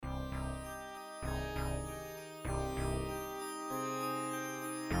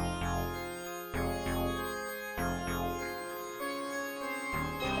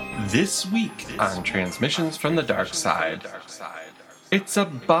This week on Transmissions from the Dark Side, it's a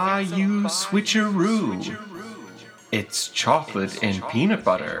Bayou switcheroo. It's chocolate and peanut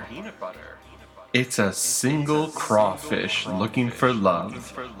butter. It's a single crawfish looking for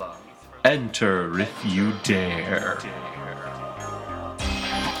love. Enter if you dare.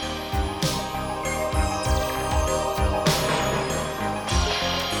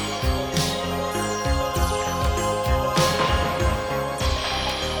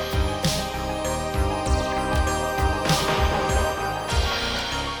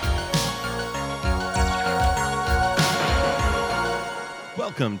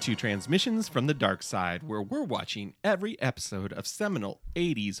 Welcome to Transmissions from the Dark Side, where we're watching every episode of seminal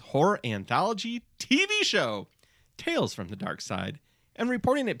 80s horror anthology TV show, Tales from the Dark Side, and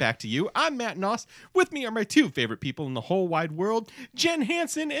reporting it back to you. I'm Matt Noss. With me are my two favorite people in the whole wide world, Jen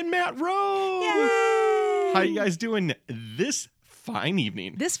Hansen and Matt Rose. Yay! How you guys doing this fine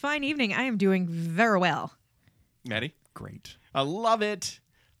evening? This fine evening, I am doing very well. Maddie? Great. I love it.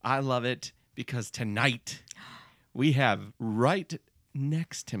 I love it because tonight we have right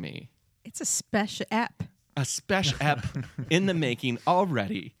next to me It's a special app. a special app in the making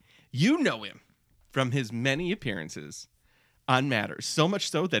already. You know him from his many appearances on Matters, so much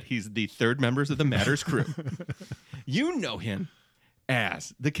so that he's the third member of the Matters crew. You know him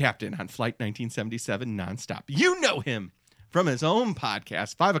as the captain on Flight 1977 Nonstop. You know him from his own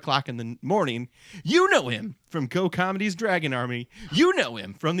podcast, 5 o'clock in the morning. You know him from Go Comedy's Dragon Army. You know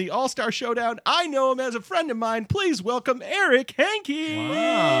him from the All-Star Showdown. I know him as a friend of mine. Please welcome Eric Hankey.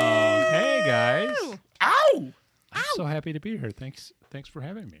 Wow. Hey, guys. Ow! I'm so happy to be here. Thanks for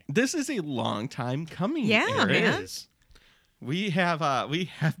having me. This is a long time coming. Yeah, Eric. man. is. We have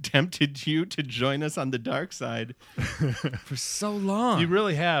tempted you to join us on the dark side for so long. You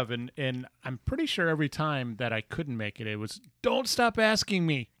really have, and I'm pretty sure every time that I couldn't make it, it was, don't stop asking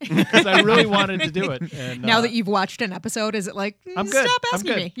me, because I really wanted to do it. And Now that you've watched an episode, is it like, I'm good. stop I'm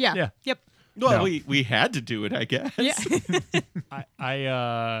asking good. me? Yeah. Yeah. Yep. well, No. we had to do it, I guess. Yeah.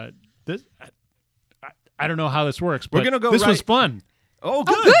 I don't know how this works, but We're gonna go this right- was fun. Oh,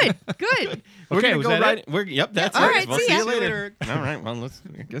 good. Oh, good. Good. We're Okay, gonna was go that right. it? Yep, that's All it. right, We'll see see ya. you later. All right. Well,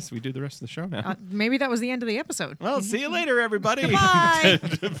 I guess we do the rest of the show now. Maybe that was the end of the episode. Well, see you later, everybody. Bye.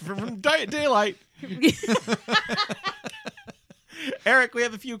 From Daylight. Eric, we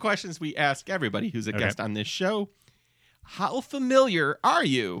have a few questions we ask everybody who's a Okay. guest on this show. How familiar are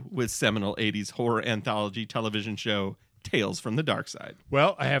you with seminal 80s horror anthology television show Tales from the Dark Side?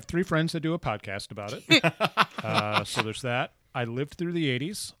 Well, I have 3 friends that do a podcast about it. So there's that. I lived through the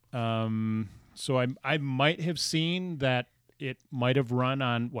 80s. So I might have seen that it might have run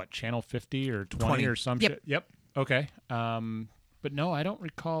on, Channel 50 or 20 or some Yep. shit? Yep. Okay. But no, I don't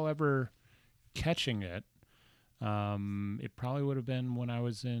recall ever catching it. It probably would have been when I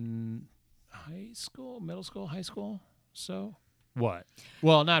was in high school, middle school, high school. So what?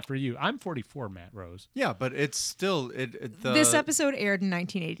 Well, not for you. I'm 44, Matt Rose. Yeah, but it's still This episode aired in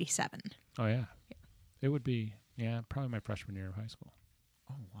 1987. Oh, yeah. It would be, probably my freshman year of high school.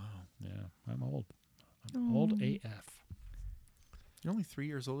 Oh wow, Yeah, I'm old. I'm old AF. you're only 3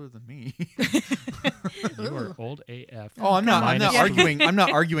 years older than me. You are old AF. Oh, I'm not Minus- arguing. I'm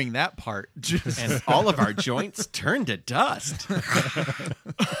not arguing that part. Just And all of our joints turn to dust.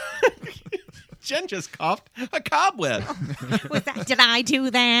 Jen just coughed a cobweb. Did I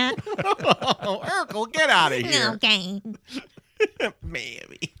do that? Oh, Urkel, get out of here. Okay.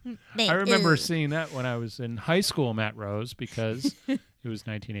 Maybe. I remember seeing that when I was in high school, Matt Rose, because it was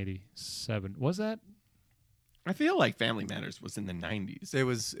 1987. Was that? I feel like Family Matters was in the 90s. it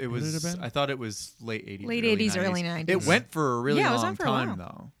was. It Would it have was. been? I thought it was late 80s. Late early 80s, early 90s. It went for a really Yeah, it was long on for a time while.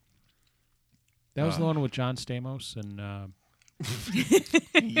 though. That was the one with John Stamos and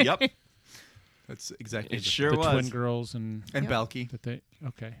Yep. That's exactly. It the- sure the was. twin girls and And Yep. Balky. that they.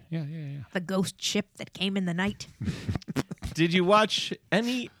 Okay, yeah. The ghost ship that came in the night. Did you watch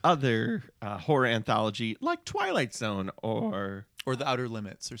any other horror anthology like Twilight Zone or... Or the Outer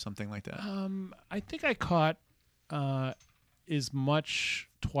Limits or something like that. I think I caught as much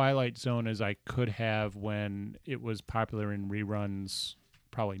Twilight Zone as I could have when it was popular in reruns,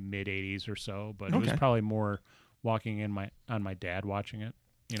 probably mid 80s or so. But it was Okay. probably more walking in on my dad watching it.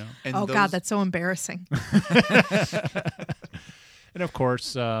 You know. And Oh, those- God, that's so embarrassing. And of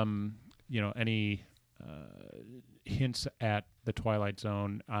course, any hints at the Twilight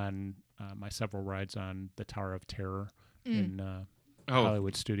Zone on my several rides on the Tower of Terror in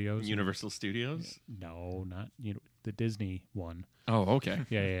Hollywood Studios. Universal Studios? No, not the Disney one. Oh, okay.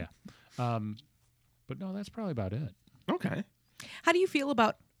 Yeah. But no, that's probably about it. Okay. How do you feel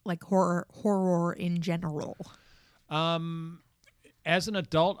about like horror in general? As an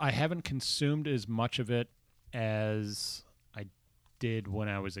adult, I haven't consumed as much of it as I did when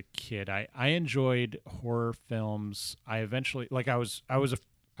I was a kid. I enjoyed horror films. I eventually I was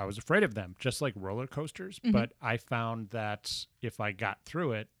afraid of them, just like roller coasters. But I found that if I got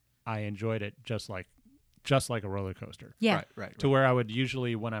through it, I enjoyed it just like a roller coaster. Yeah. Right. To where I would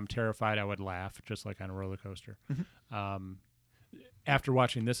usually, when I'm terrified, I would laugh just like on a roller coaster. After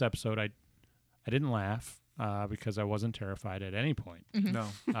watching this episode, I didn't laugh because I wasn't terrified at any point. No.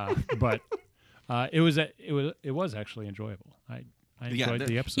 But it was actually enjoyed. I enjoyed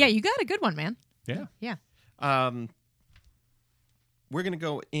the episode. Yeah, you got a good one, man. Yeah. Yeah. We're going to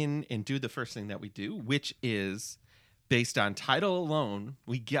go in and do the first thing that we do, which is based on title alone,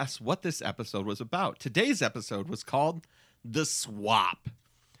 we guess what this episode was about. Today's episode was called The Swap.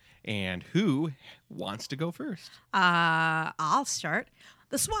 And who wants to go first? I'll start.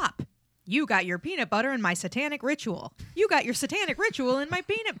 The Swap. You got your peanut butter in my satanic ritual. You got your satanic ritual in my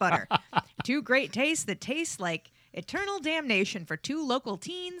peanut butter. Two great tastes that taste like eternal damnation for two local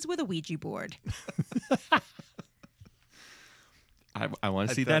teens with a Ouija board. I want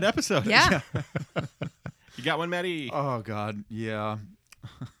to see that episode. Yeah. You got one, Maddie? Oh, God. Yeah.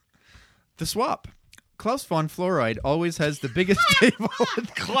 The Swap. Klaus von Fluoride always has the biggest table.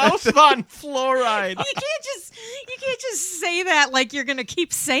 Klaus von Fluoride. You can't just say that like you're gonna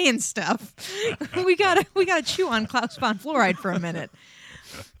keep saying stuff. we gotta chew on Klaus von Fluoride for a minute.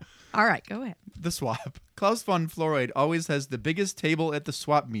 All right, go ahead. The Swap. Klaus von Fluoride always has the biggest table at the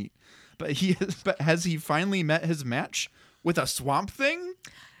swap meet. But has he finally met his match with a swamp thing?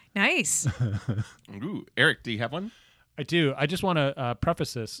 Nice. Ooh, Eric, do you have one? I do. I just want to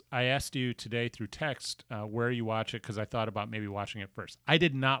preface this. I asked you today through text where you watch it because I thought about maybe watching it first. I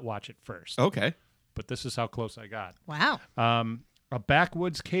did not watch it first. Okay. But this is how close I got. Wow. A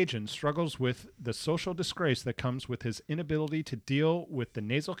backwoods Cajun struggles with the social disgrace that comes with his inability to deal with the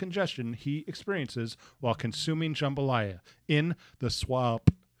nasal congestion he experiences while consuming jambalaya in The Swap.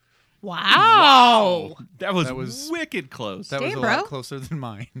 Wow. That was wicked close. That was Damn, a bro. lot closer than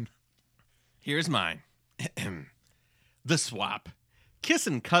mine. Here's mine. The Swap.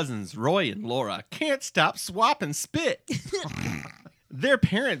 Kissing cousins Roy and Laura can't stop swapping spit. Their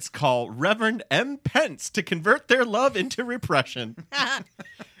parents call Reverend M. Pence to convert their love into repression.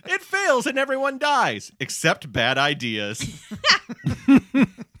 It fails and everyone dies, except bad ideas.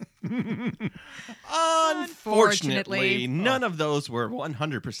 Unfortunately, none of those were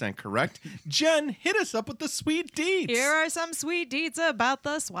 100% correct. Jen, hit us up with the sweet deeds. Here are some sweet deeds about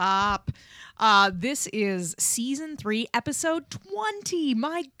The Swap. This is season 3, episode 20.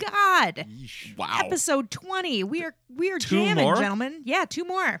 My God. Wow. Episode 20. We are Two jamming, more? gentlemen. Yeah, two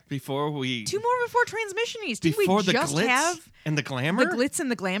more. Before Two more before Transmissionies. Did we before the just glitz have and the glamour? the glitz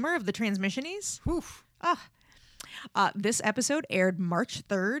and the glamour of the Transmissionies? Oof. This episode aired March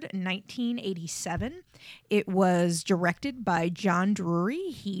 3rd, 1987. It was directed by John Drury.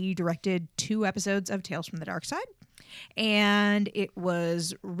 He directed 2 episodes of Tales from the Dark Side. And it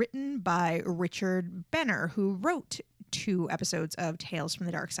was written by Richard Benner, who wrote 2 episodes of Tales from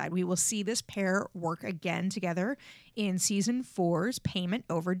the Dark Side. We will see this pair work again together in season 4's Payment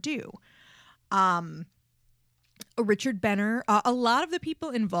Overdue. Richard Benner, a lot of the people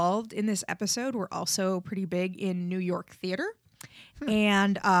involved in this episode were also pretty big in New York theater.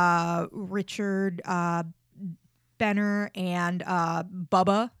 And Richard Benner and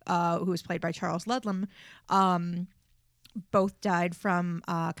Bubba, who was played by Charles Ludlam, both died from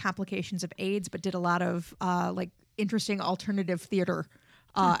complications of AIDS, but did a lot of interesting alternative theater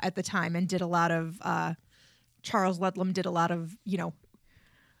at the time, and did a lot of Charles Ludlam did a lot of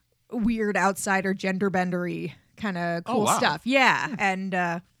weird outsider gender bendery kind of cool stuff. Yeah,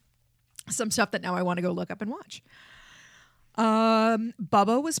 and some stuff that now I want to go look up and watch.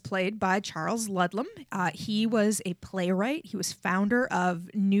 Bubba was played by Charles Ludlam. He was a playwright. He was founder of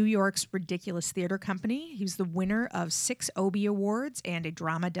New York's Ridiculous Theater Company. He was the winner of 6 Obie Awards and a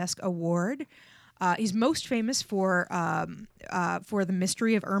Drama Desk Award. He's most famous for The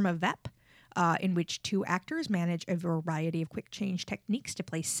Mystery of Irma Vep, in which 2 actors manage a variety of quick change techniques to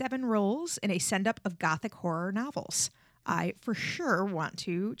play 7 roles in a send-up of Gothic horror novels. I for sure want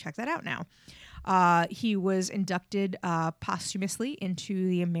to check that out now. He was inducted posthumously into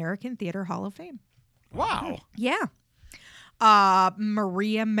the American Theater Hall of Fame. Wow. Yeah.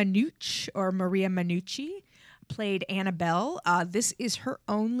 Maria Manucci played Annabelle. This is her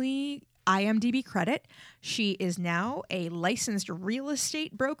only IMDb credit. She is now a licensed real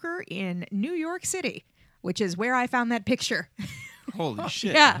estate broker in New York City, which is where I found that picture. Holy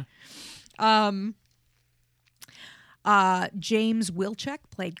shit. Yeah. James Wilczek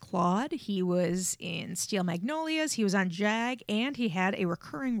played Claude. He was in Steel Magnolias. He was on Jag, and he had a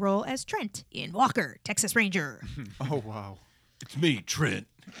recurring role as Trent in Walker, Texas Ranger. Oh, wow. It's me, Trent.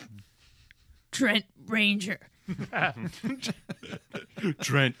 Trent Ranger.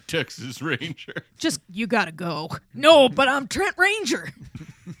 Trent, Texas Ranger. Just, you gotta go. No, but I'm Trent Ranger.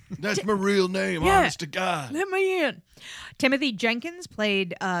 That's my real name, Yeah. honest to God. Let me in. Timothy Jenkins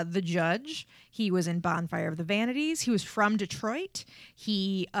played the judge. He was in Bonfire of the Vanities. He was from Detroit.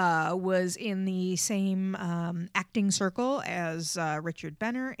 He was in the same acting circle as Richard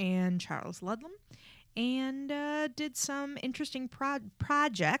Benner and Charles Ludlam, and did some interesting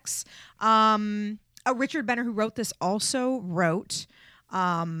projects. Richard Benner, who wrote this, also wrote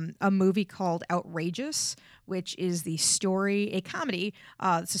a movie called Outrageous, which is a comedy.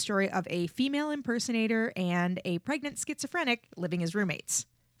 It's a story of a female impersonator and a pregnant schizophrenic living as roommates,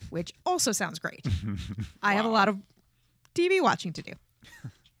 which also sounds great. I have a lot of TV watching to do.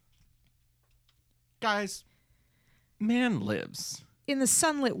 Guys, man lives. In the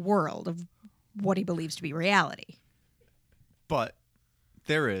sunlit world of what he believes to be reality. But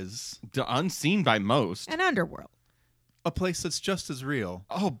there is Unseen by most. An underworld. a place that's just as real.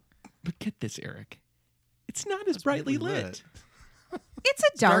 Oh, but get this, Eric. It's not as brightly brightly lit. It's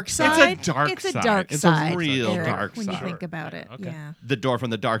a dark It's side. a dark It's a side. dark It's a side. real Eric, dark when side. you think about it. Okay. Yeah. The door from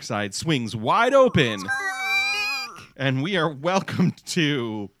the dark side swings wide open. And we are welcomed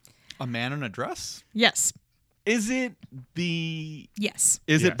to... A man in a dress? Yes. Is it the... Yes.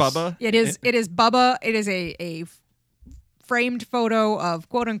 Is it Yes. Bubba? It is. It is Bubba. It is a framed photo of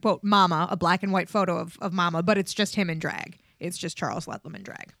quote unquote Mama, a black and white photo of Mama, but it's just him in drag. It's just Charles Ludlam in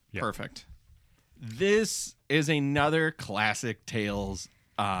drag. Yeah. Perfect. This is another classic Tales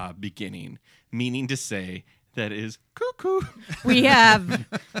beginning, meaning to say that is cuckoo. We have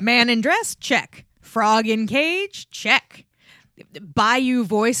man in dress, check. Frog in cage, check. Bayou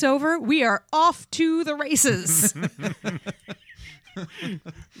voiceover, we are off to the races.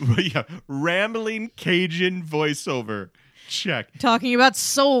 Yeah, rambling Cajun voiceover. Check. Talking about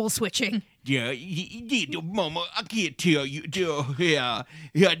soul switching. Yeah, Mama, I can't tell you. Yeah,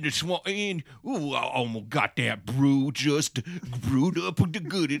 this one, and ooh, I almost got that brew just brewed up with the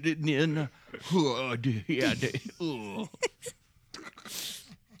good and then,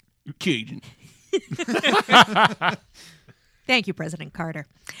 Cajun. Thank you, President Carter.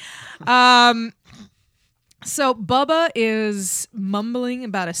 So Bubba is mumbling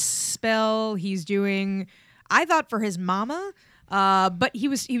about a spell he's doing, I thought for his mama, but he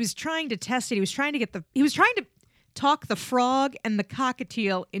was trying to test it. He was trying to talk the frog and the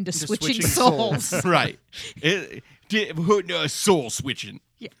cockatiel into switching souls. Right. Soul switching.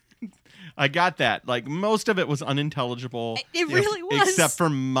 Yeah. I got that. Like, most of it was unintelligible. It really was. Except for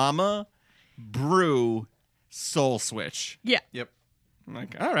Mama, Brew, Soul Switch. Yeah. Yep. I'm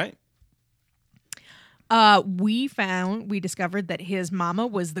like, all right. We discovered that his mama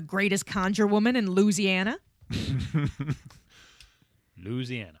was the greatest conjure woman in Louisiana.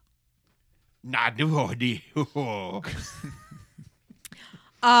 Louisiana. Nah, no idea.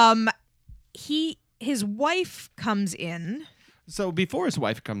 His wife comes in. So before his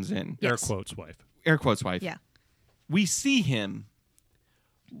wife comes in, Yes. Air quotes wife. air quotes wife, Yeah. we see him.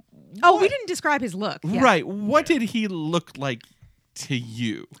 Oh, we didn't describe his look. Yeah. Right. What did he look like to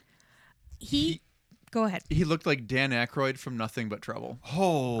you? Go ahead. He looked like Dan Aykroyd from Nothing But Trouble.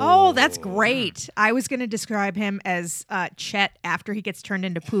 Oh, that's great. I was going to describe him as Chet after he gets turned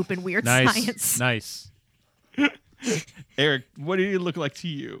into poop in Weird Nice. Science. Nice. Eric, what did he look like to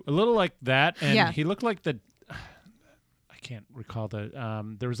you? A little like that, and Yeah. he looked like I can't recall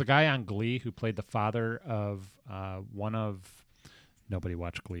there was a guy on Glee who played the father of one of. Nobody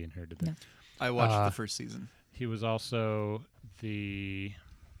watched Glee in here, did they? No. I watched the first season. He was also he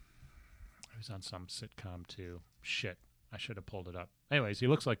was on some sitcom too. Shit, I should have pulled it up. Anyways, he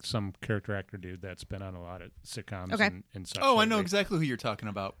looks like some character actor dude that's been on a lot of sitcoms Okay. and such. Oh, I know lately. exactly who you're talking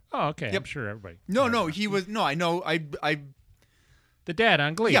about. Oh, okay. I'm Yep. sure everybody. No, knows no, him. he was. No, I know. I the dad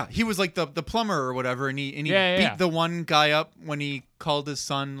on Glee. yeah, he was like the plumber or whatever, and he Yeah, beat yeah. the one guy up when he called his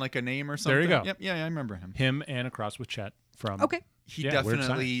son like a name or something. There you go. Yep, yeah, I remember him. Him and across with Chet from. Okay. He Yeah, Weird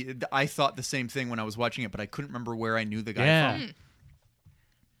definitely. I thought the same thing when I was watching it, but I couldn't remember where I knew the guy Yeah. from.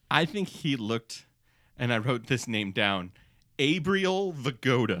 I think he looked, and I wrote this name down, Abriel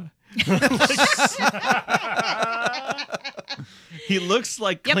Vagoda. He looks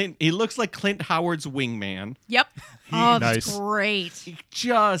like Yep. Clint. He looks like Clint Howard's wingman. Yep. Oh, that's Nice. great.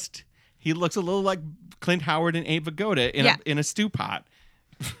 He looks a little like Clint Howard and Abe Vagoda Yeah. in a stew pot.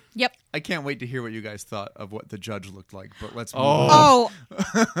 Yep. I can't wait to hear what you guys thought of what the judge looked like. But let's move Oh.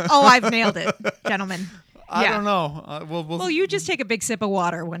 on. Oh, I've nailed it, gentlemen. I Yeah. don't know. We'll Well, you just take a big sip of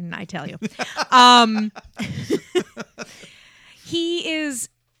water when I tell you.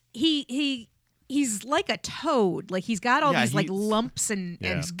 He's like a toad. Like he's got all Yeah, these like he's- lumps and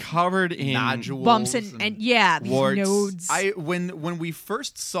It's covered in nodules, bumps and yeah, these warts. nodes. when we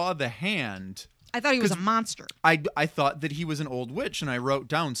first saw the hand, I thought he was a 'cause- monster. I thought that he was an old witch, and I wrote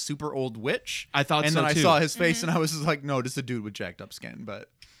down super old witch. I thought and so, then I too. saw his face, Mm-hmm. and I was just like, no, just a dude with jacked up skin. But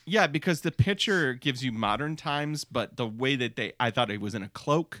Yeah, because the picture gives you modern times, but the way that I thought he was in a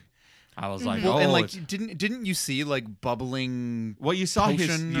cloak. I was like, well, oh, and like, it's- didn't you see like bubbling? well, you saw his.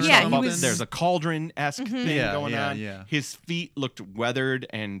 potion You or saw Yeah, he bubble- was- Mm-hmm. There's a cauldron-esque thing Yeah, going yeah, on. yeah. His feet looked weathered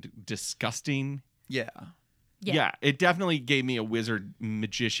and disgusting. Yeah, Yeah. It definitely gave me a wizard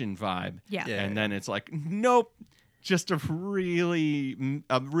magician vibe. Yeah. Yeah. And then it's like, nope, just a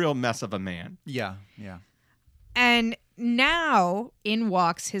real mess of a man. yeah. And now in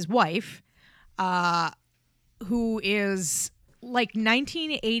walks his wife, who is like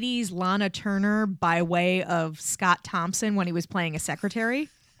 1980s Lana Turner by way of Scott Thompson when he was playing a secretary.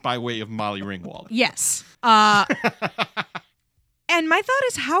 By way of Molly Ringwald. Yes. And my thought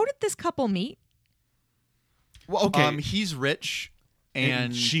is, how did this couple meet? Well, okay. He's rich, and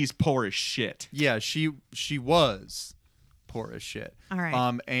and she's poor as shit. yeah, she was poor as shit. All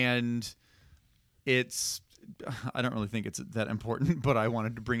right. And it's I don't really think it's that important, but I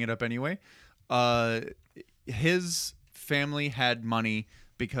wanted to bring it up anyway. His family had money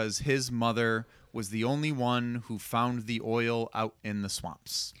because his mother was the only one who found the oil out in the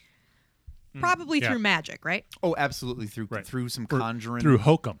swamps. Probably yeah. through magic, right? Oh, absolutely through Right. through some Or conjuring. through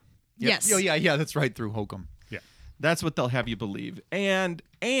Hokum. Yep. Yes. Oh yeah, that's right, through Hokum. Yeah. That's what they'll have you believe. And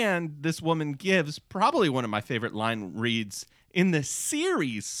this woman gives probably one of my favorite line reads in the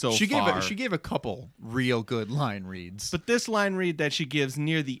series so She far. gave a couple real good line reads. But this line read that she gives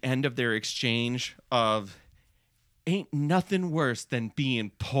near the end of their exchange of ain't nothing worse than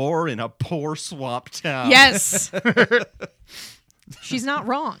being poor in a poor swamp town. Yes. She's not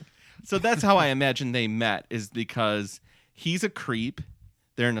wrong. So that's how I imagine they met, is because he's a creep.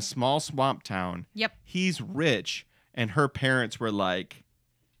 They're in a small swamp town. Yep. He's rich, and her parents were like,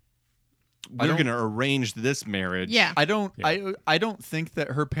 I we're don't- going to arrange this marriage. Yeah. I don't Yeah. I don't think that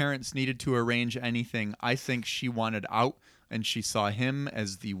her parents needed to arrange anything. I think she wanted out and she saw him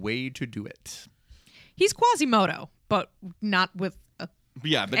as the way to do it. He's Quasimodo, but not with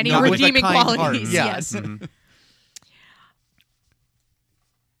Yeah, but any no, with a redeeming kind heart. qualities. Yeah. Yes.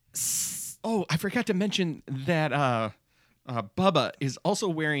 Oh, I forgot to mention that Bubba is also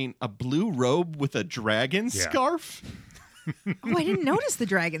wearing a blue robe with a dragon Yeah. scarf. Oh, I didn't notice the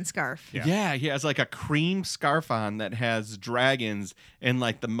dragon scarf. Yeah. He has like a cream scarf on that has dragons in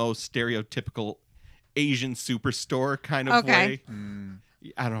like the most stereotypical Asian superstore kind of Okay.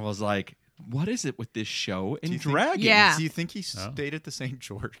 way. I don't know. I was like, what is it with this show and Do you think- dragons? Yeah. Do you think he stayed at the St.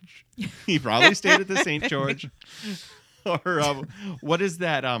 George? He probably stayed at the St. George. Or what is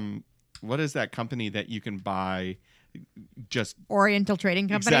that? What is that company that you can buy? Just Oriental Trading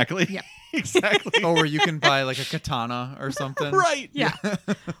Company. exactly, Yeah. exactly. Or where you can buy like a katana or something? Right. Yeah.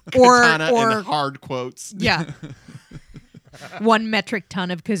 or Katana or and hard quotes. yeah. 1 metric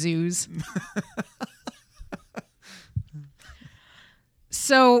ton of kazoos.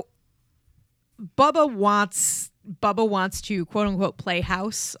 So Bubba wants to quote unquote play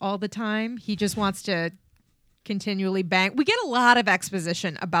house all the time. He just wants to continually bang. We get a lot of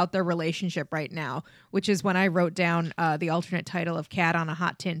exposition about their relationship right now, which is when I wrote down the alternate title of Cat on a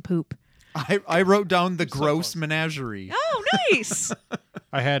Hot Tin Poop. I wrote down the gross menagerie. Oh, nice.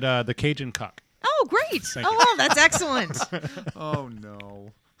 I had the Cajun cock. Oh, great. Thank you. Oh, that's excellent. Oh no.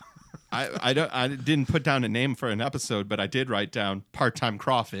 I didn't put down a name for an episode, but I did write down part-time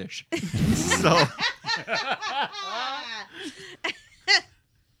crawfish. So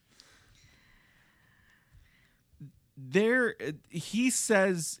he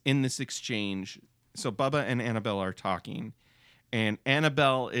says in this exchange, so Bubba and Annabelle are talking, and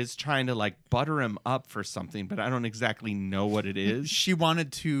Annabelle is trying to like butter him up for something, but I don't exactly know what it is. She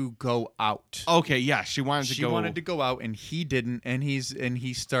wanted to go out. Okay, yeah, she wanted to She go. wanted to go out and he didn't, and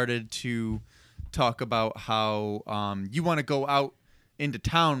he started to talk about how you want to go out into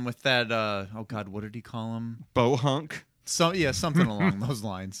town with that oh god, what did he call him? bohunk. Something along those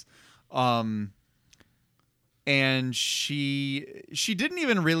lines. And she didn't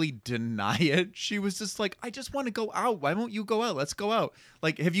even really deny it. She was just like, I just want to go out. Why won't you go out? Let's go out.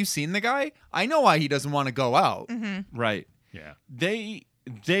 Like, have you seen the guy? I know why he doesn't want to go out. Right. Yeah. They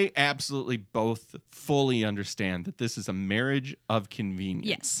absolutely both fully understand that this is a marriage of convenience.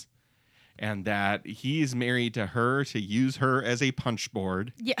 Yes. And that he is married to her to use her as a punch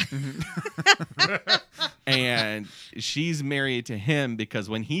board. Yeah. And she's married to him because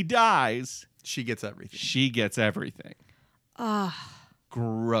when he dies, She gets everything. she gets everything.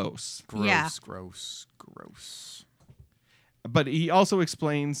 Gross. Gross, Yeah. gross. But he also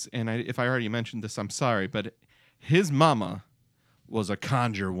explains, and if I already mentioned this, I'm sorry, but his mama was a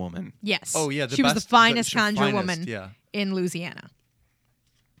conjure woman. Yes. Oh yeah, she was the best- finest the conjure finest, woman Yeah, in Louisiana.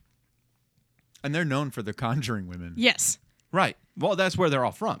 and they're known for the conjuring women. Yes. Right. Well, that's where they're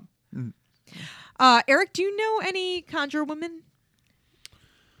all from. Eric, do you know any conjure women?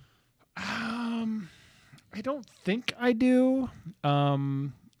 I don't think I do.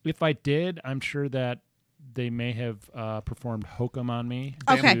 If I did, I'm sure that they may have performed hokum on me.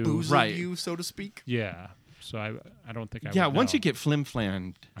 Okay. to- Bamboozle Right. you, so to speak. Yeah. So I don't think I Yeah, would once know. you get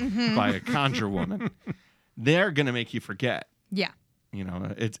flim-flammed Mm-hmm. by a conjure woman, they're going to make you forget. Yeah. You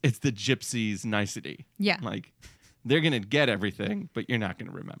know, it's the gypsy's nicety. Yeah. Like, they're going to get everything, but you're not going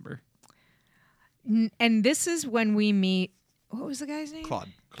to remember. And this is when we meet. What was the guy's name? Claude.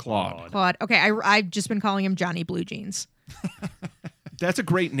 Claude. Okay, I've just been calling him Johnny Blue Jeans. That's a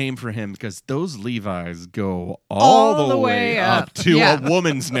great name for him because those Levi's go All all the the way way up up. to Yeah. a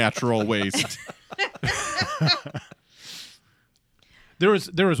woman's natural waist. There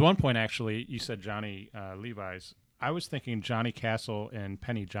was one point actually. You said Johnny Levi's. I was thinking Johnny Castle and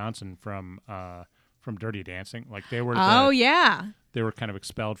Penny Johnson from Dirty Dancing. Like they were. Yeah. They were kind of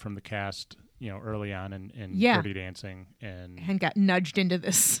expelled from the cast. Early on in Yeah. Dirty Dancing, and And got nudged into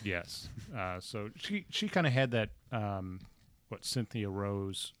this. yes, so she kind of had that. Cynthia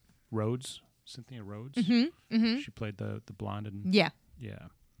Rhodes? Cynthia Rhodes. Mm-hmm. She played the blonde and Yeah. yeah.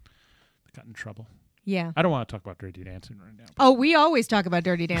 They got in trouble. Yeah. I don't want to talk about Dirty Dancing right now. Oh, we always talk about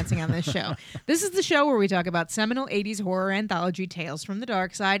Dirty Dancing on this show. This is the show where we talk about seminal 80s horror anthology Tales from the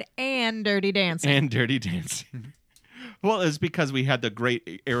Dark Side and Dirty Dancing. And Dirty Dancing. Well, it's because we had the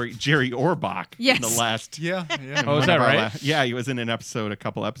great Jerry Orbach Yes. in the last. Yeah, yeah. Oh, is that right? Yeah, he was in an episode a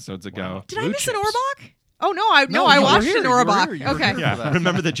couple episodes ago. Wow. Did I Blue miss an chips. Orbach? Oh, no, I No, I you were watched here. an You were Orbach. here. You were Okay. here. Yeah,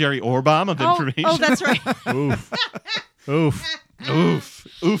 remember the Jerry Orbach of information? Oh, that's right. Oof. Oof. Oof.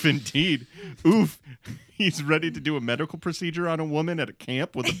 Oof, indeed. Oof. He's ready to do a medical procedure on a woman at a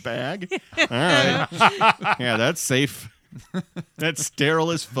camp with a bag. All right. Yeah, that's safe. That's sterile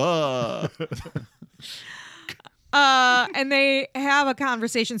as fuck. And they have a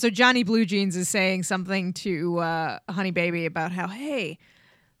conversation. So Johnny Blue Jeans is saying something to Honey Baby about how, hey,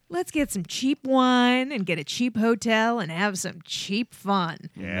 let's get some cheap wine and get a cheap hotel and have some cheap fun.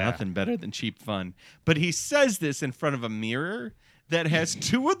 Yeah. Nothing better than cheap fun. But he says this in front of a mirror that has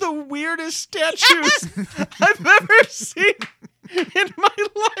two of the weirdest statues I've ever seen in my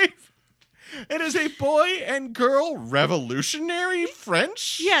life. It is a boy and girl revolutionary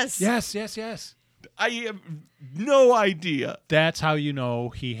French. Yes. Yes. I have no idea. That's how you know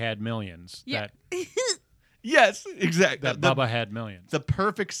he had millions. Yeah. Yes, exactly. That Bubba had millions. The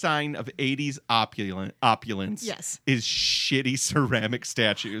perfect sign of 80s opulence Yes. is shitty ceramic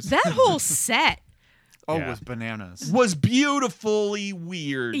statues. That whole set. Oh, Yeah. it was bananas. was beautifully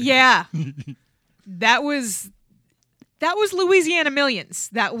weird. Yeah. That was Louisiana Millions.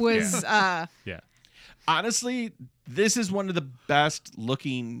 That was yeah. Honestly, this is one of the best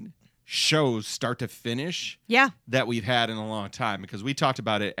looking shows start to finish yeah. that we've had in a long time because we talked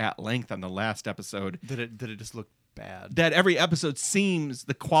about it at length on the last episode. Did it just look bad? That every episode seems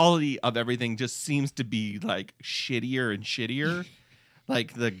the quality of everything just seems to be like shittier and shittier.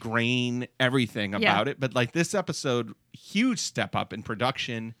 Like the grain, everything about it. But like this episode, huge step up in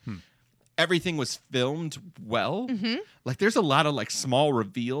production. Everything was filmed well. Like there's a lot of like small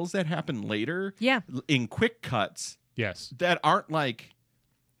reveals that happen later. Yeah. In quick cuts Yes. that aren't like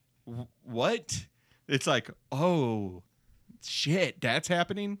what? It's like, oh shit, that's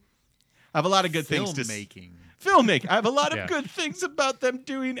happening. I have a lot of good things to Filmmaking. filmmaking. I have a lot of Yeah. good things about them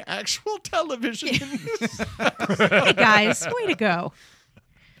doing actual television. Hey guys, way to go.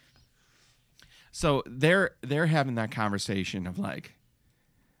 So they're having that conversation of like,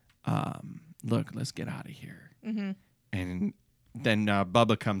 look, let's get out of here. And then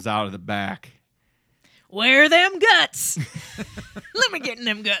Bubba comes out of the back. Where are them guts? Let me get in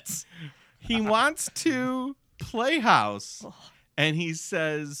them guts. He wants to play house, and he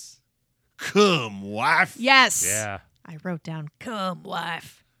says, "Come, wife." Yes. Yeah. I wrote down, come,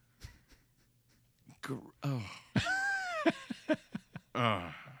 wife.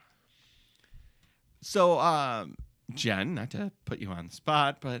 Oh. So, Jen, not to put you on the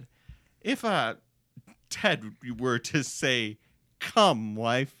spot, but if Ted were to say, "Come,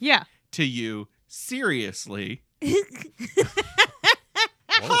 wife," Yeah. to you seriously,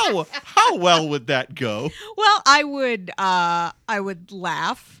 how well would that go? Well, I would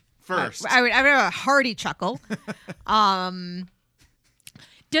laugh. first. I would have a hearty chuckle.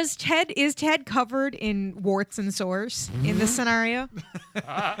 Is Ted covered in warts and sores in this scenario?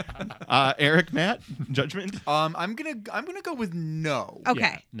 Eric, Matt, judgment. I'm gonna go with no. Okay.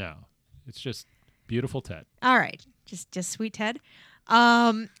 Yeah, no. It's just beautiful Ted. All right. Just sweet Ted.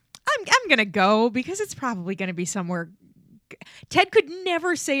 I'm gonna go because it's probably gonna be somewhere. Ted could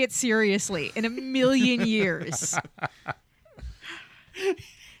never say it seriously in a million years.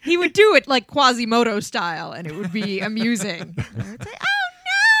 He would do it like Quasimodo style, and it would be amusing. I would say, "Oh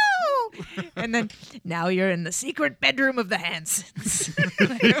no!" And then now you're in the secret bedroom of the Hansons.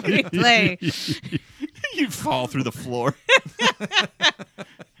 We play. You'd fall through the floor.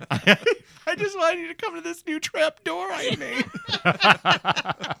 I just wanted you to come to this new trap door I made.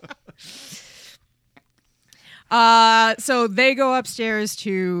 So they go upstairs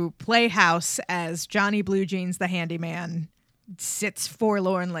to play house as Johnny Blue Jeans, the handyman, sits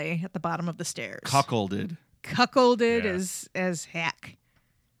forlornly at the bottom of the stairs. Cuckolded. Cuckolded Yeah. as heck.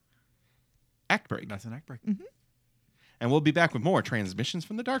 Act break. That's an act break. And we'll be back with more transmissions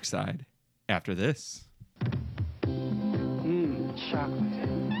from the dark side after this. Chocolate.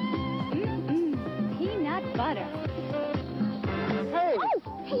 Peanut butter. Hey!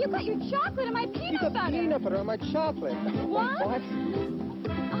 Oh, hey, you got your chocolate and my You peanut got butter. peanut butter on my chocolate. What?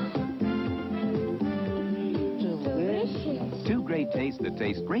 Delicious. Two great tastes that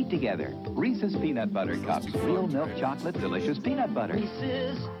taste great together. Reese's Peanut Butter Cups. Real milk chocolate, delicious peanut butter.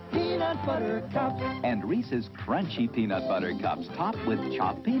 Reese's Peanut Butter Cup. And Reese's Crunchy Peanut Butter Cups topped with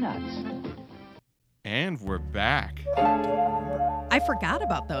chopped peanuts. And we're back. I forgot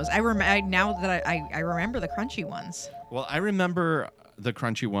about those. Now that I remember the crunchy ones. Well, I remember the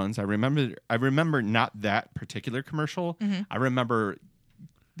crunchy ones. I remember not that particular commercial. I remember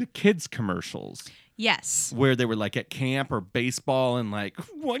the kids commercials Yes. where they were like at camp or baseball and like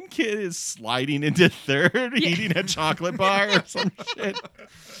one kid is sliding into third eating a chocolate bar or some shit.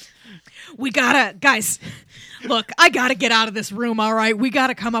 Guys, look, I gotta get out of this room, all right? We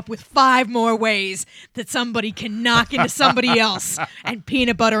gotta come up with 5 more ways that somebody can knock into somebody else and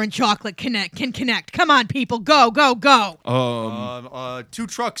peanut butter and chocolate can connect. Come on, people, go. 2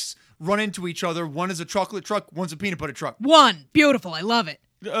 trucks run into each other. One is a chocolate truck, one's a peanut butter truck. 1. Beautiful. I love it.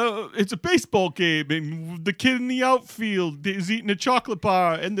 It's a baseball game, and the kid in the outfield is eating a chocolate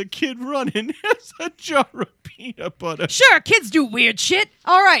bar, and the kid running has a jar of peanut butter. Sure, kids do weird shit.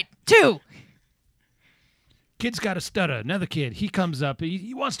 All right, 2. Kid's got a stutter. Another kid, he comes up.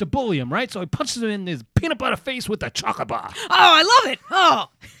 He wants to bully him, right? So he punches him in his peanut butter face with a chocolate bar. Oh, I love it. Oh,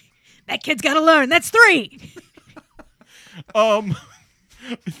 that kid's gotta learn. That's 3.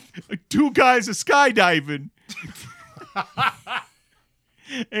 2 guys are skydiving.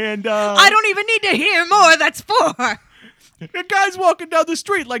 And I don't even need to hear more. That's 4. a guy's walking down the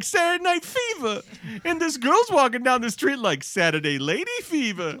street like Saturday Night Fever, and this girl's walking down the street like Saturday Lady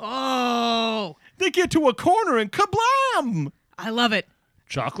Fever. Oh, They get to a corner and kablam! I love it.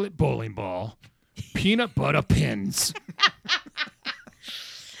 Chocolate bowling ball. Peanut butter pins.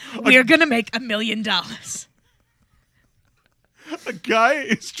 We're gonna make $1 million. A guy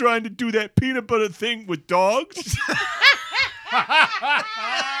is trying to do that peanut butter thing with dogs.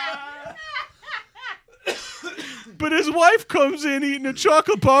 But his wife comes in eating a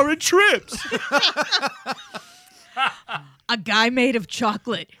chocolate bar and trips. A guy made of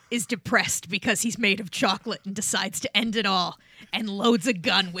chocolate is depressed because he's made of chocolate and decides to end it all and loads a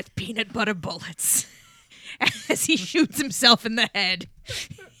gun with peanut butter bullets. As he shoots himself in the head,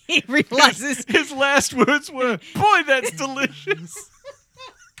 he realizes His last words were, "Boy, that's delicious."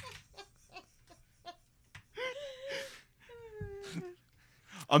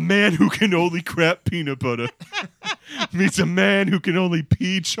 A man who can only crap peanut butter meets a man who can only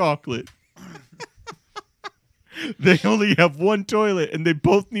pee chocolate. They only have one toilet and they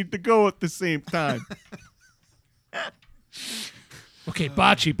both need to go at the same time. Okay,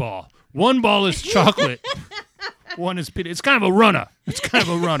 bocce ball. One ball is chocolate. One is peanut. It's kind of a runner.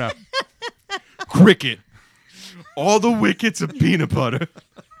 Cricket. All the wickets are peanut butter,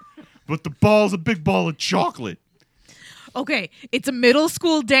 but the ball's a big ball of chocolate. okay, it's a middle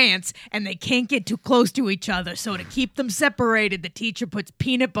school dance and they can't get too close to each other. So to keep them separated, the teacher puts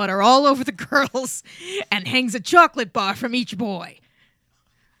peanut butter all over the girls and hangs a chocolate bar from each boy.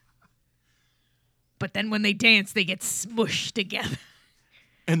 But then when they dance, they get smushed together.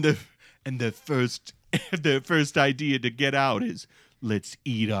 And the first idea to get out is, let's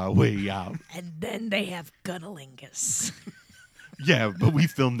eat our way out. And then they have gunnalingus. Yeah, but we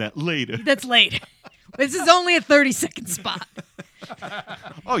filmed that later. That's later. This is only a 30-second spot.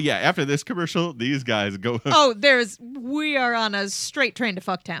 Oh yeah, after this commercial, these guys go Oh, we are on a straight train to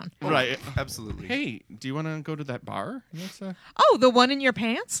Fucktown. right. Absolutely. Hey, do you want to go to that bar? Oh, the one in your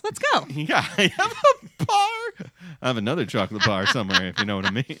pants? Let's go. Yeah, I have a bar. I have another chocolate bar somewhere, if you know what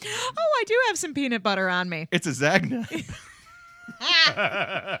I mean. Oh, I do have some peanut butter on me. It's a Zagna.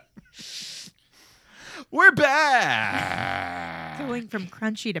 We're back. Going from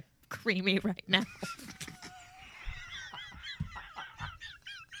crunchy to creamy right now.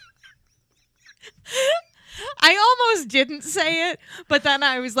 I almost didn't say it, but then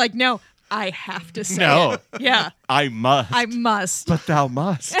I was like, no, I have to say No. it. Yeah, I must. I must. But thou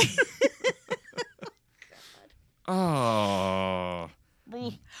must. Oh. We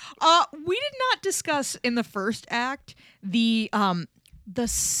did not discuss in the first act the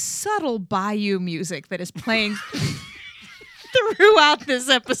subtle bayou music that is playing throughout this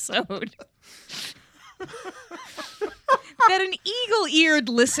episode. That an eagle-eared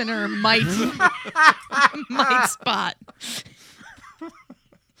listener might spot.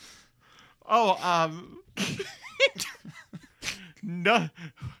 Oh, no.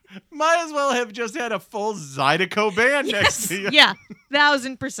 Might as well have just had a full Zydeco band next to you. Yeah,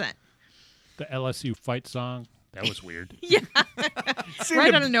 1,000%. The LSU fight song. That was weird. Yeah, Seemed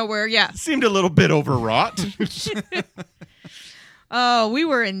right a- out of nowhere. Yeah. Seemed a little bit overwrought. Oh, we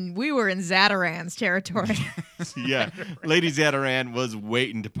were in Zataran's territory. Yeah. Lady Zataran was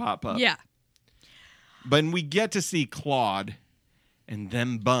waiting to pop up. Yeah. But we get to see Claude and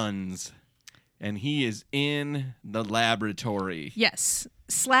them buns, and he is in the laboratory. Yes.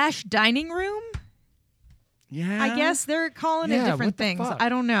 / dining room. Yeah. I guess they're calling it Yeah, different what the things. fuck? I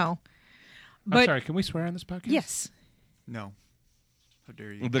don't know. I'm But sorry, can we swear on this podcast? yes. No. How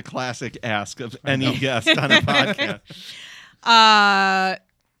dare you? The classic ask of any guest on a podcast.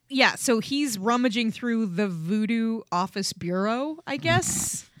 Yeah, so he's rummaging through the voodoo office bureau, I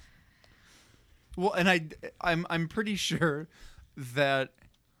guess. Well, and I'm pretty sure that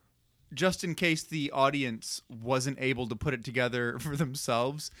just in case the audience wasn't able to put it together for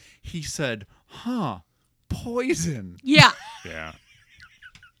themselves, he said, poison. Yeah. Yeah.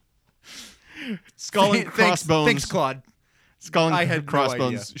 Skull and crossbones. Thanks, Claude. Skull I and had no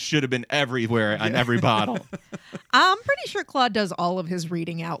crossbones idea. should have been everywhere on every bottle. I'm pretty sure Claude does all of his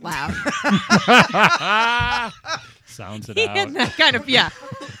reading out loud. Sounds it He out. had that kind of, yeah.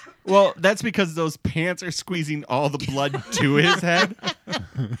 Well, that's because those pants are squeezing all the blood to his head.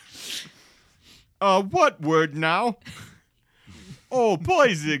 What word now? Oh,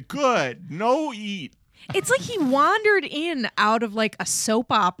 poison, good. No eat. It's like he wandered in out of like a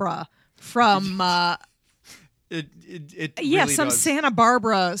soap opera from, It yeah, really some does. Santa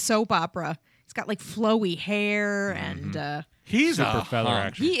Barbara soap opera. He's got like flowy hair and He's Super a feather hunk.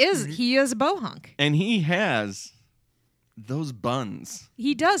 action. he is a bohunk. And he has those buns.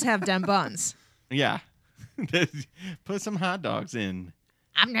 He does have dem buns. Yeah. Put some hot dogs in.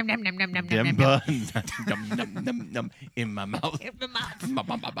 Nom, nom, nom, nom, nom, nom, Them nom, nom. buns. Num, num, num, num, in my mouth.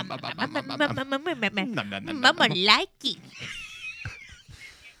 Mama like it.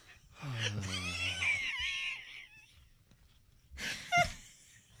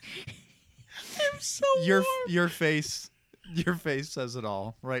 I'm so Your face says it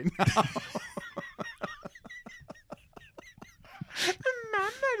all right now.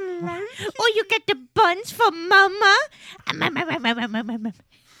 Oh, you get the buns for Mama? I'm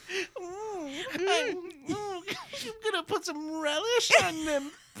gonna put some relish on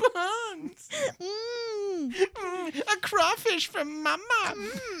them buns. A crawfish from Mama.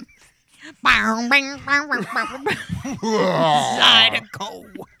 Zydeco.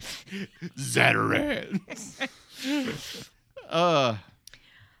 Zataran.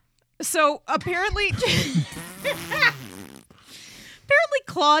 So apparently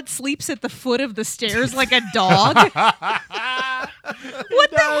Claude sleeps at the foot of the stairs like a dog. What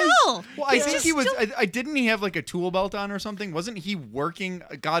the hell? Well, I He's think just he was. still- I didn't he have like a tool belt on or something? Wasn't he working?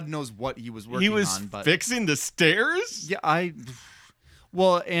 God knows what he was working He was on. But fixing the stairs? yeah,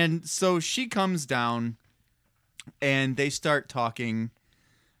 Well, and so she comes down, and they start talking,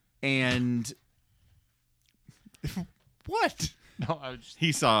 and what? No, I was just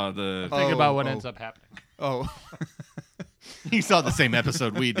He saw the thinking about what oh. ends up happening. Oh, he saw the same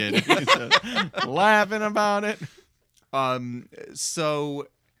episode we did. He's, laughing about it. So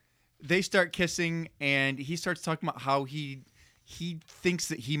they start kissing, and he starts talking about how he thinks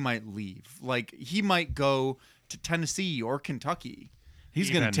that he might leave, like he might go to Tennessee or Kentucky. He's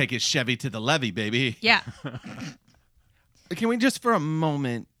going to Even- take his Chevy to the levee, baby. Yeah. Can we just for a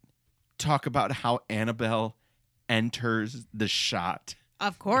moment talk about how Annabelle enters the shot?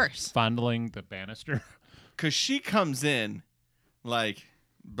 Of course. Fondling the banister. Because she comes in Like,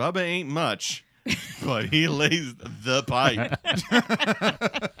 Bubba ain't much, but he lays the pipe.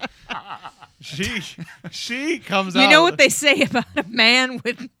 She comes out. You know what they say about a man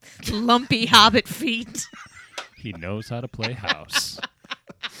with lumpy hobbit feet? He knows how to play house.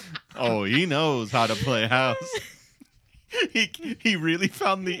 Oh, he knows how to play house. He really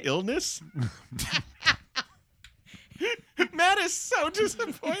found the illness. Matt is so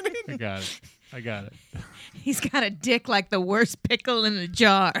disappointed. I got it. He's got a dick like the worst pickle in a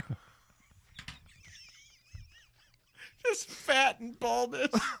jar. Just fat and baldness.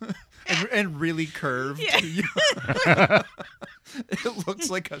 and really curved. Yeah. It looks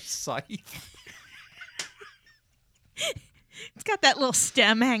like a scythe. It's got that little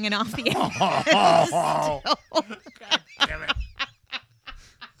stem hanging off the end.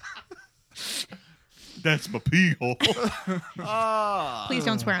 That's my pee hole. Please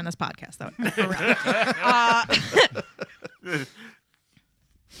don't swear on this podcast, though.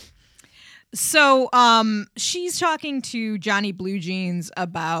 So she's talking to Johnny Blue Jeans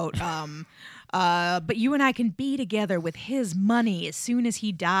about, but you and I can be together with his money as soon as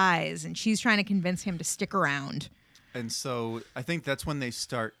he dies. And she's trying to convince him to stick around. And so I think that's when they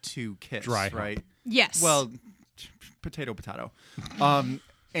start to kiss, Dry hump. right? Yes. Well, potato.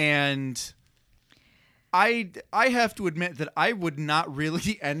 And I have to admit that I would not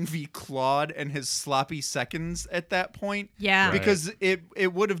really envy Claude and his sloppy seconds at that point. Yeah. Right. Because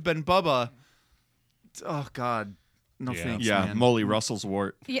it would have been Bubba. Oh God, no Yeah. thanks, Yeah, man. Molly Russell's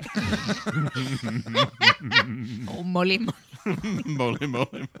wart. Yeah. Oh, Molly.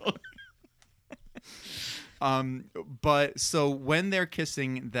 Molly. But so when they're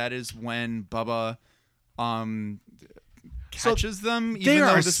kissing, that is when Bubba catches them. Even They though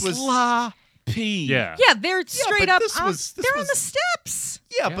are this was sloppy. Yeah. Yeah, they're straight up. this was- this they're on was- the steps.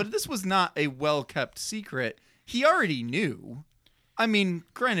 yeah, Yeah. but this was not a well kept secret. He already knew. I mean,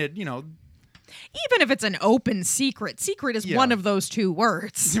 granted, Even if it's an open secret, secret is Yeah. one of those two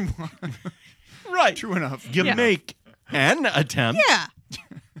words. Right. true enough. You Yeah. make an attempt. Yeah.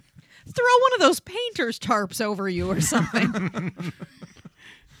 Throw one of those painter's tarps over you or something.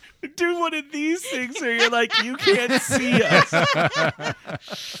 Do one of these things where you're like, you can't see us.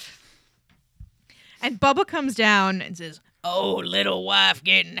 And Bubba comes down and says, "Oh, little wife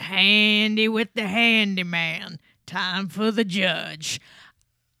getting handy with the handyman. Time for the judge."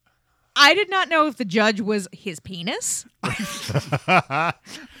 I did not know if the judge was his penis. I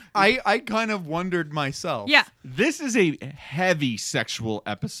kind of wondered myself. Yeah. This is a heavy sexual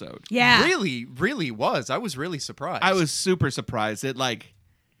episode. Yeah. Really, really was. I was really surprised. I was super surprised that, like,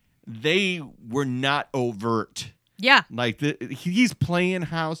 they were not overt. Yeah. Like, he's playing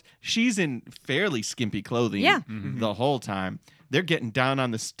house. She's in fairly skimpy clothing Yeah. the whole time. They're getting down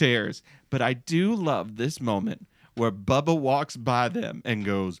on the stairs. But I do love this moment where Bubba walks by them and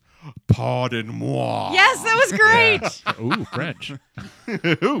goes, "Pardon-moi." Yes, that was great. Ooh, French.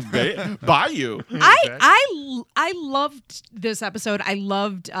 By you. I loved this episode. I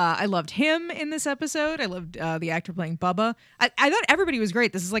loved him in this episode. I loved the actor playing Bubba. I thought everybody was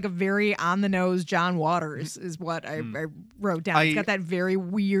great. This is like a very on the nose John Waters is what I wrote down. It's got that very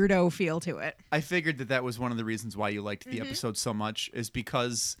weirdo feel to it. I figured that was one of the reasons why you liked the episode so much is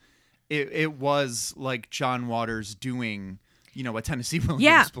because it was like John Waters doing, a Tennessee Williams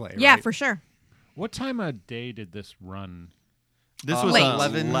Yeah, play. yeah, right? for sure. What time of day did this run? This was Late.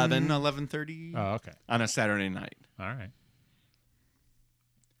 11:30. Oh, okay. on a Saturday night. All right.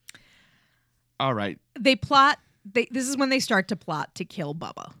 All right. They plot. This is when they start to plot to kill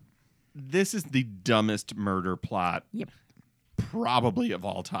Bubba. This is the dumbest murder plot Yep. probably of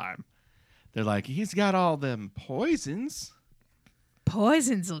all time. They're like, he's got all them poisons.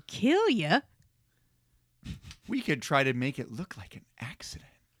 Poisons will kill you. We could try to make it look like an accident.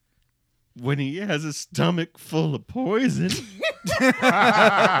 When he has a stomach full of poison.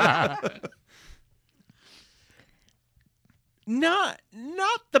 Not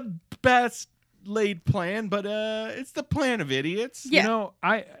the best laid plan, but it's the plan of idiots. Yeah. You know,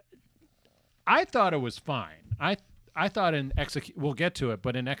 I thought it was fine. I thought in we'll get to it,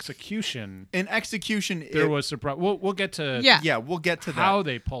 but in execution In execution, there was surprise. We'll get to Yeah. Yeah, we'll get to that. how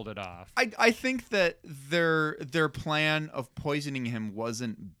they pulled it off. I think that their plan of poisoning him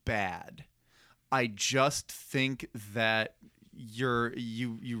wasn't bad. I just think that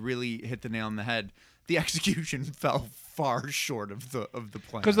you really hit the nail on the head. The execution fell far short of the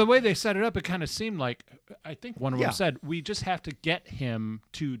plan. Because the way they set it up, it kind of seemed like I think one of Yeah. them said we just have to get him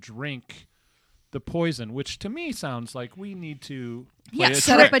to drink the poison, which to me sounds like we need to play Yeah, a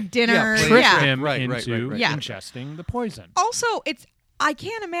set trick. up a dinner. Yeah, trick Yeah. him Right, into right, right, right. Yeah. ingesting the poison. Also, I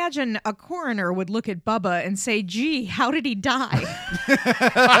can't imagine a coroner would look at Bubba and say, "Gee, how did he die?"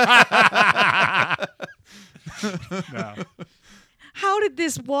 No. How did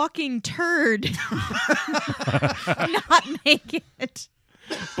this walking turd not make it?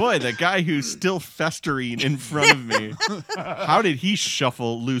 Boy, the guy who's still festering in front of me. How did he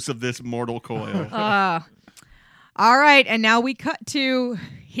shuffle loose of this mortal coil? All right, and now we cut to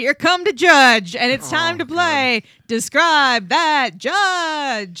here come the judge, and it's time to play Describe That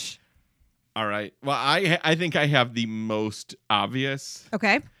Judge. All right. Well, I think I have the most obvious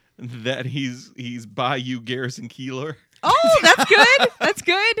Okay. that he's Bayou Garrison Keeler. Oh, that's good. That's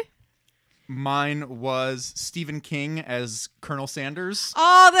good. Mine was Stephen King as Colonel Sanders.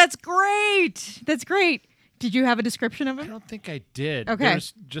 Oh, that's great. That's great. Did you have a description of I him? don't think I did. Okay.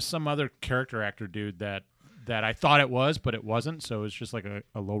 There's just some other character actor dude that I thought it was, but it wasn't. So it's just like a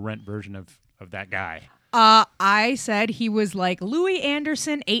low rent version of that guy. I said he was like Louis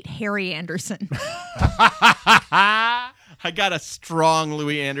Anderson ate Harry Anderson. I got a strong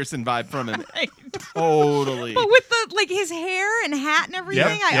Louis Anderson vibe from him. Totally. But with the like his hair and hat and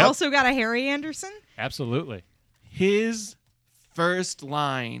everything, I yep. also got a Harry Anderson. Absolutely. His first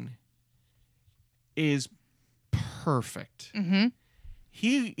line is perfect. Mm-hmm.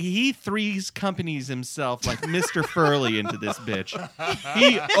 He Three's Companies himself like Mr. Furley into this bitch.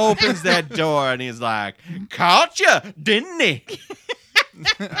 He opens that door and he's like, "Caught you, didn't he?"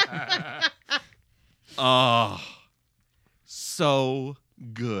 Oh, so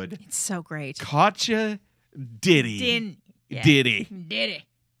good. It's so great. Caught you, did he? Did he? Did it.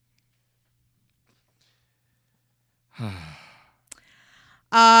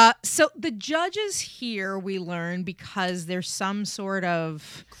 So the judges here, we learn, because there's some sort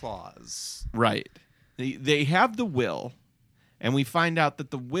of Clause. Right. They have the will, and we find out that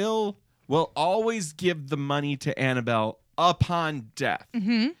the will always give the money to Annabelle upon death.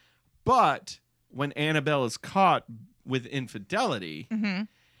 Mm-hmm. But when Annabelle is caught with infidelity, Mm-hmm.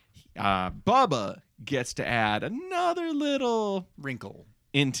 Bubba gets to add another little Wrinkle.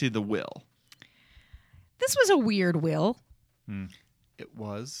 into the will. This was a weird will, It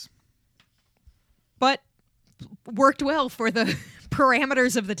was. but worked well for the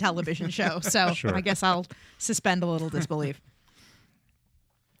parameters of the television show. So Sure. I guess I'll suspend a little disbelief.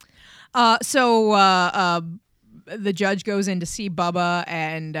 So the judge goes in to see Bubba,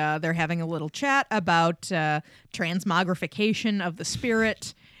 and they're having a little chat about transmogrification of the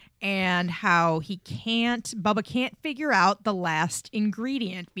spirit and how Bubba can't figure out the last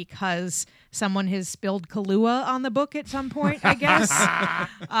ingredient because someone has spilled Kahlua on the book at some point, I guess.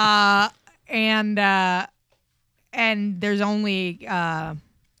 And there's only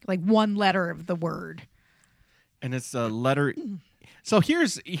like one letter of the word. And it's a letter. So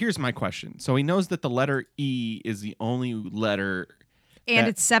here's my question. So he knows that the letter E is the only letter. And that-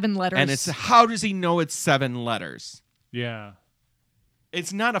 it's 7 letters. And it's how does he know it's 7 letters? Yeah.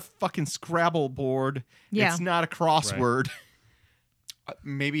 It's not a fucking Scrabble board. Yeah. It's not a crossword.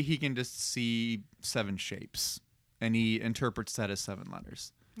 Maybe he can just see 7 shapes, and he interprets that as 7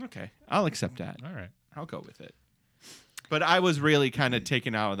 letters. Okay, I'll accept that. All right. I'll go with it. But I was really kind of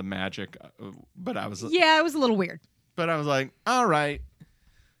taken out of the magic. But I was Yeah, it was a little weird. But I was like, all right.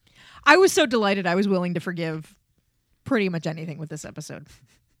 I was so delighted I was willing to forgive pretty much anything with this episode.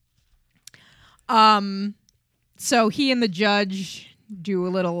 So he and the judge do a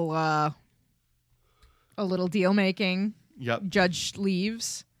little deal making. Yep. Judge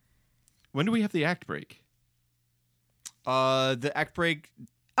leaves. When do we have the act break? The act break.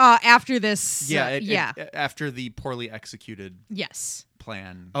 After this. Yeah. After the poorly executed Yes.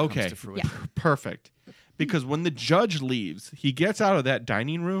 plan Okay. comes to fruition. Perfect. Because when the judge leaves, he gets out of that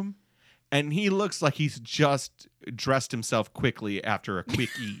dining room and he looks like he's just dressed himself quickly after a quick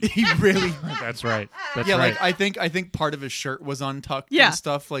eat. He really. That's right. That's Yeah, right. like I think part of his shirt was untucked Yeah. and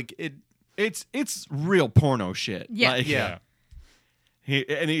stuff. Like it. It's real porno shit. Yeah. Like, Yeah.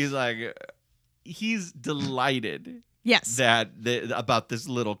 He's like, he's delighted Yes. about this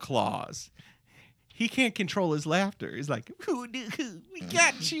little clause. He can't control his laughter. He's like, we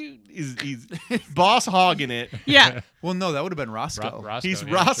got you. He's boss hogging it. Yeah. Well, no, that would have been Roscoe. Roscoe, He's yeah,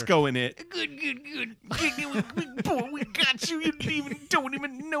 sure. Roscoe in it. Good. Boy, we got you. You don't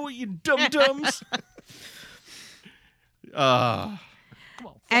even know it, you dum-dums.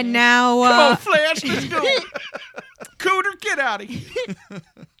 And now. Come on, Flash, let's go. Cooter, get out of here.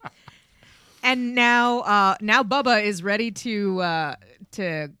 And now Bubba is ready to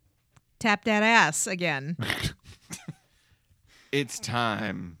tap that ass again. It's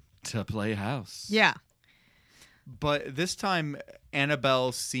time to play house. Yeah. But this time,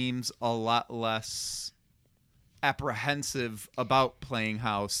 Annabelle seems a lot less apprehensive about playing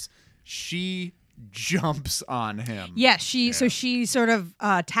house, she jumps on him. Yeah, so she sort of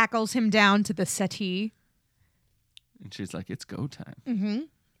tackles him down to the settee. And she's like, it's go time.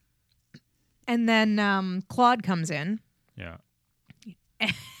 And then Claude comes in. Yeah.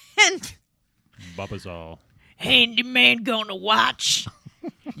 And Bubba's all handyman gonna watch.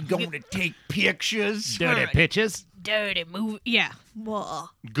 Going to take pictures. dirty pitches. Dirty movie. Yeah.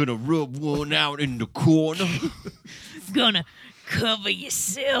 Well, Gonna rub one out in the corner. gonna cover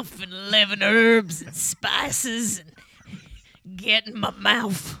yourself in 11 herbs and spices and get in my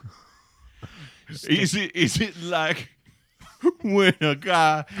mouth. Is it like when a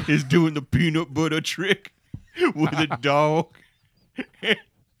guy is doing the peanut butter trick with a dog?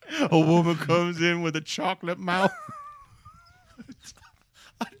 A woman comes in with a chocolate mouth.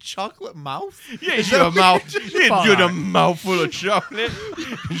 A chocolate mouth? Yeah, it's your mouth. It's got a mouthful of chocolate.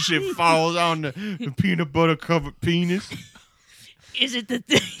 And she falls on the peanut butter covered penis. Is it the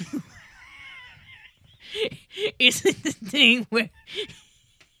thing? Is it the thing where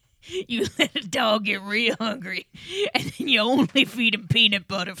you let a dog get real hungry and then you only feed him peanut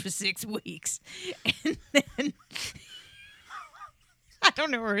butter for 6 weeks? And then I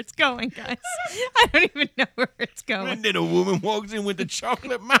don't know where it's going, guys. I don't even know where it's going. And then a woman walks in with a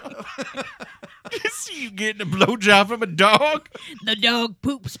chocolate mouth. You see you getting a blowjob from a dog? The dog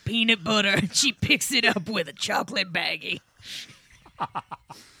poops peanut butter and she picks it up with a chocolate baggie.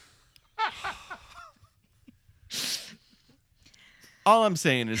 All I'm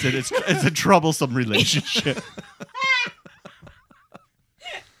saying is that it's a troublesome relationship.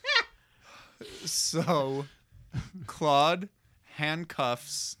 So, Claude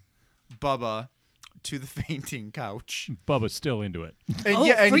handcuffs Bubba to the fainting couch. Bubba's still into it.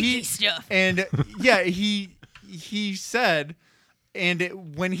 And freaky stuff. And he said,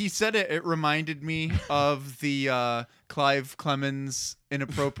 and when he said it, it reminded me of the Clive Clemens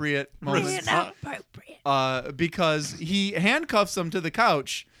inappropriate moment. Inappropriate. Because he handcuffs him to the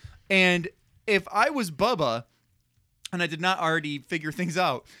couch, and if I was Bubba, and I did not already figure things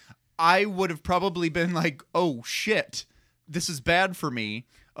out, I would have probably been like, "Oh shit, this is bad for me."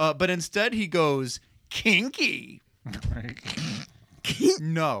 But instead, he goes kinky.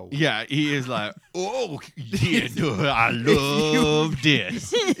 No. Yeah, he is like, oh, yeah, I love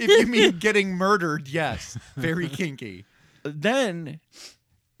this. If you mean getting murdered, yes, very kinky. Then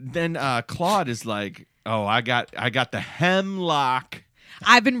Claude is like, oh, I got the hemlock.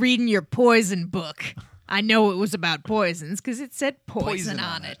 I've been reading your poison book. I know it was about poisons because it said poison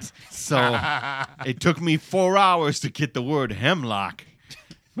on it. So it took me 4 hours to get the word hemlock,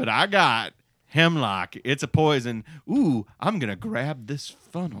 but I got hemlock. It's a poison. Ooh, I'm going to grab this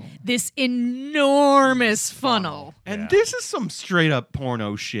funnel. This enormous funnel. And this is some straight up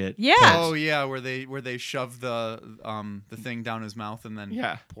porno shit. Yeah. Oh yeah, where they shove the thing down his mouth and then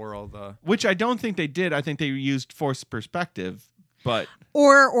pour all the. Which I don't think they did. I think they used forced perspective, but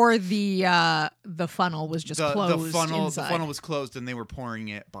Or the funnel was just closed The funnel inside. was closed and they were pouring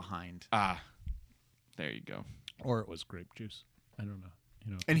it behind. there you go. Or it was grape juice. I don't know.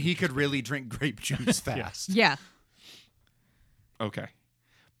 You know, And he could really drink grape juice fast. Yeah. Okay.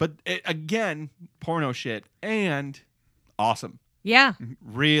 But again, porno shit and awesome. Yeah.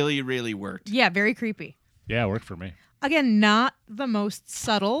 Really, really worked. Yeah, very creepy. yeah, it worked for me. Again, not the most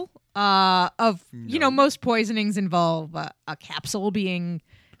subtle most poisonings involve a capsule being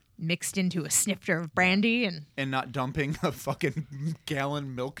mixed into a snifter of brandy and And not dumping a fucking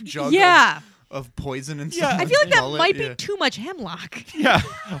gallon milk jug yeah. of poison and Yeah. stuff. I feel like that might be too much hemlock. Yeah.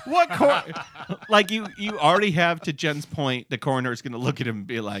 Like you already have, to Jen's point, the coroner is going to look at him and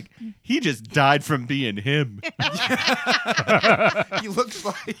be like, he just died from being him. He looks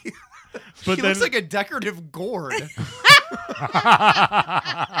like But he then, looks like a decorative gourd.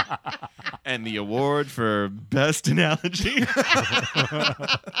 and the award for best analogy.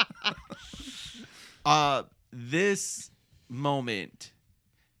 This moment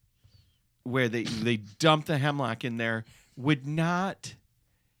where they dump the hemlock in there would not,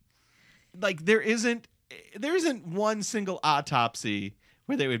 like, there isn't one single autopsy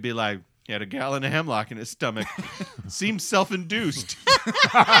where they would be like, he had a gallon of hemlock in his stomach. Seems self-induced.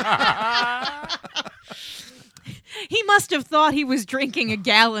 He must have thought he was drinking a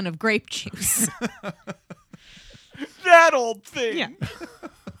gallon of grape juice. That old thing. Yeah.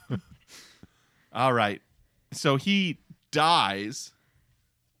 All right. So he dies,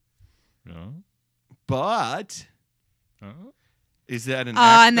 Oh. but Oh. is that an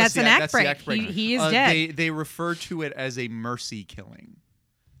act? And that's an act That's the break. act break. He is dead. They refer to it as a mercy killing.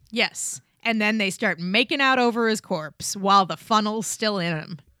 Yes. And then they start making out over his corpse while the funnel's still in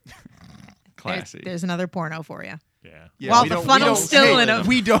him. Classy. There's another porno for you. Yeah. Yeah, While we the don't- funnel's we don't- still hey, in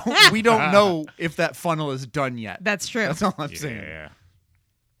a- we don't know if that funnel is done yet. That's true. That's all I'm saying. Yeah.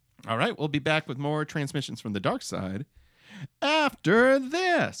 All right, we'll be back with more transmissions from the dark side after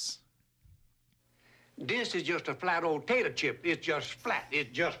this. This is just a flat old tater chip. It's just flat.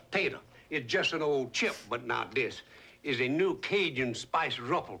 It's just tater. It's just an old chip, but not this. Is a new Cajun spice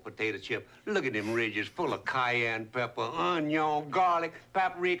ruffle potato chip. Look at them ridges full of cayenne pepper, onion, garlic,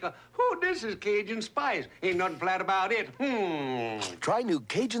 paprika. Oh, this is Cajun spice. Ain't nothing flat about it. Try new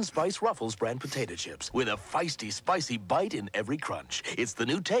Cajun Spice Ruffles brand potato chips with a feisty, spicy bite in every crunch. It's the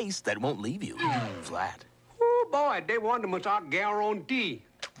new taste that won't leave you flat. Oh, boy, they want them without guarantee.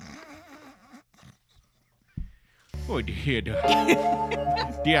 Oh, dear.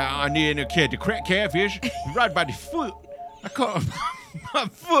 Yeah, I need to catch the catfish right by the foot. I caught my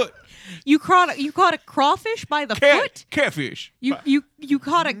foot. You caught a crawfish by the foot? Catfish. You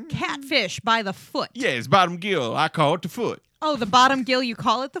caught a catfish by the foot. Yeah, it's bottom gill. I call it the foot. Oh, the bottom gill, you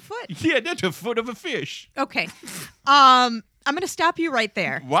call it the foot? Yeah, that's the foot of a fish. Okay. I'm going to stop you right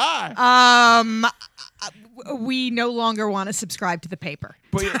there. Why? We no longer want to subscribe to the paper.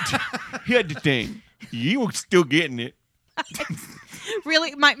 But here's the thing. You were still getting it.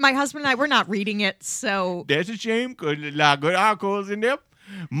 Really, my husband and I, we're not reading it, so That's a shame because there's a lot of good articles in there.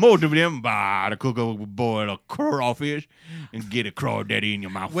 Most of them, to cook up a boil a crawfish and get a crawdaddy in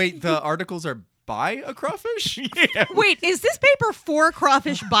your mouth. Wait, the articles are by a crawfish? Yeah. wait, is this paper for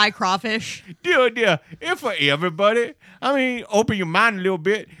crawfish by crawfish? Dear, it's for everybody. I mean, open your mind a little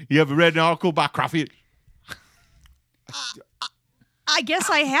bit. You ever read an article about crawfish? I guess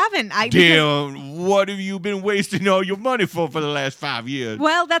I haven't. Damn, what have you been wasting all your money for the last 5 years?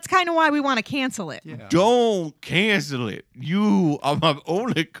 Well, that's kind of why we want to cancel it. Yeah. Don't cancel it. You are my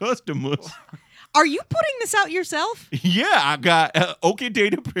only customers. Are you putting this out yourself? Yeah, I got an OK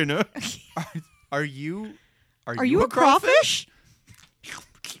data printer. Are you a crawfish?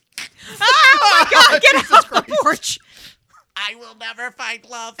 Oh my God! Get off the porch! I will never find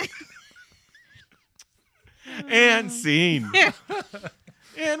love. And scene.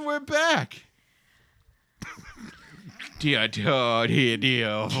 And we're back. Dear,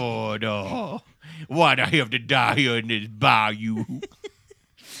 oh no. Why'd I have to die here in this bayou?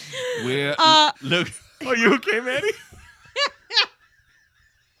 Well, look. Are you okay, Maddie?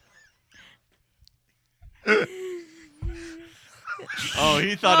 Oh,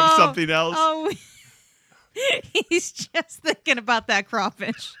 he thought of something else. Oh, he's just thinking about that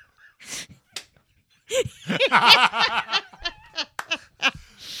crawfish.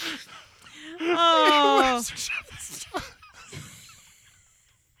 Oh,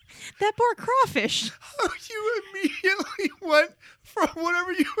 that poor crawfish. You immediately went from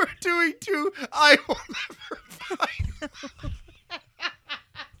whatever you were doing to I will never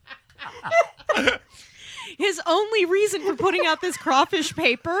find. His only reason for putting out this crawfish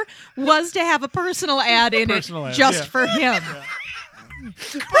paper was to have a personal ad in Personal it ad, just yeah. for him.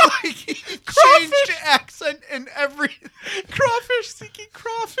 Like, he changed accent and every Crawfish seeking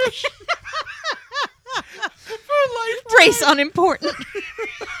crawfish. For life. Race unimportant.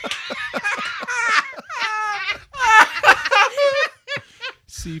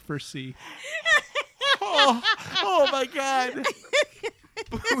 C for C. Oh my God.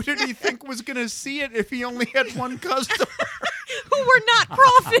 who did he think was gonna see it if he only had one customer? Who were not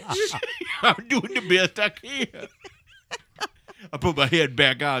crawfish. I'm doing the best I can. I put my head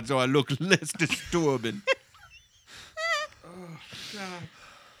back on so I look less disturbing. Oh, God.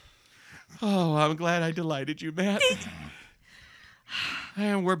 Oh, I'm glad I delighted you, Matt.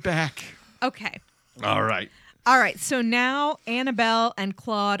 And we're back. Okay. All right. All right. So now Annabelle and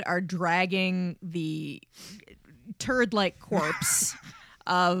Claude are dragging the turd-like corpse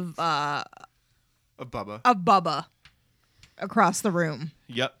of Bubba across the room.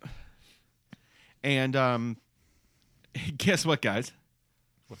 Yep. And guess what, guys?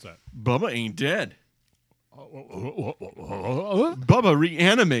 What's that? Bubba ain't dead. Bubba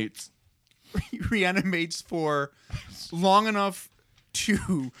reanimates. He reanimates for long enough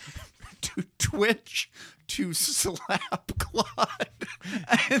to twitch, to slap Claude,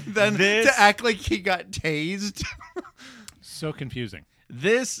 and then to act like he got tased. So confusing.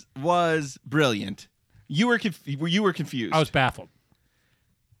 This was brilliant. You were confused. I was baffled.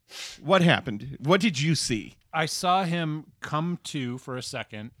 What happened? What did you see? I saw him come to for a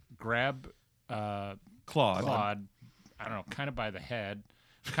second, grab Claude. I don't know, kind of by the head,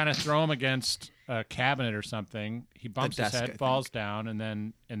 kind of throw him against a cabinet or something. He bumps his desk, head, falls down, and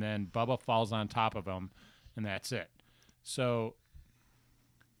then Bubba falls on top of him, and that's it. So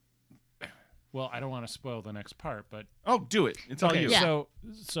Well, I don't want to spoil the next part, but Oh, do it. It's all okay. you. Yeah.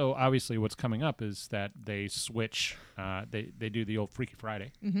 So obviously, what's coming up is that they switch. They do the old Freaky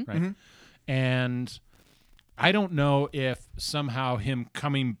Friday, right? And I don't know if somehow him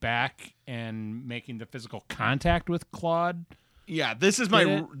coming back and making the physical contact with Claude. Yeah, this is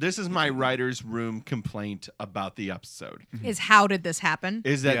my writer's room complaint about the episode. Is how did this happen?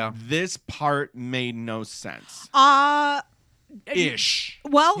 Is that Yeah. this part made no sense. Ish. Ish.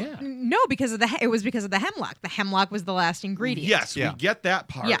 Well, Yeah. no, because of it was because of the hemlock. The hemlock was the last ingredient. Yes, Yeah. we get that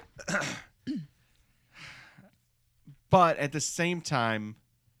part. Yeah. But at the same time,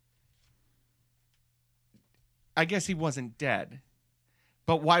 I guess he wasn't dead.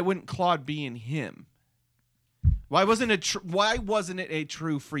 But why wouldn't Claude be in him? Why wasn't it a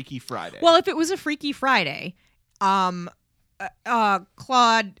true Freaky Friday? Well, if it was a Freaky Friday, Claude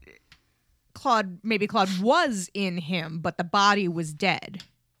was in him, but the body was dead.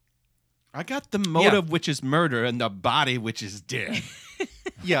 I got the motive, which is murder, and the body, which is dead.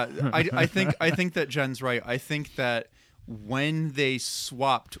 Yeah, I think that Jen's right. I think that when they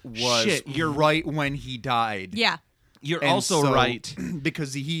swapped was Shit, you're right when he died. Yeah. You're And also so- right.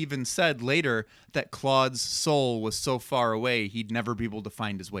 because he even said later that Claude's soul was so far away he'd never be able to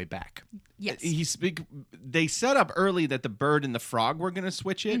find his way back. Yes. They set up early that the bird and the frog were going to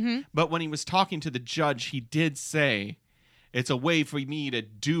switch it, but when he was talking to the judge, he did say, "It's a way for me to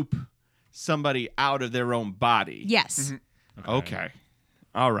dupe somebody out of their own body." Yes. Okay.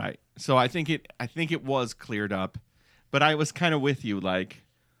 All right. So I think it was cleared up, but I was kind of with you. Like,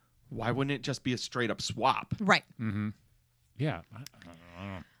 why wouldn't it just be a straight up swap? Right. Yeah.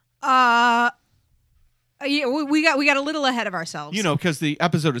 Yeah, we got a little ahead of ourselves. You know, because the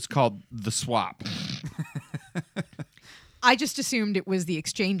episode is called The Swap. I just assumed it was the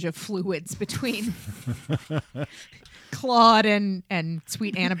exchange of fluids between Claude and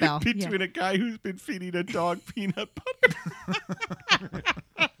sweet Annabelle. Between a guy who's been feeding a dog peanut butter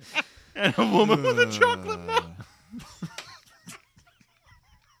and a woman with a chocolate mouth.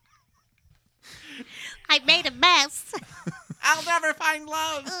 I made a mess. I'll never find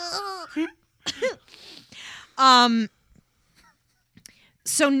love.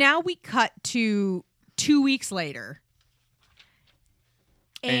 So now we cut to 2 weeks later.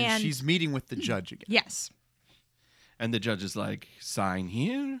 And she's meeting with the judge again. Yes. And the judge is like, sign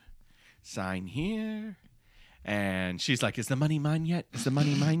here, sign here. And she's like, is the money mine yet? Is the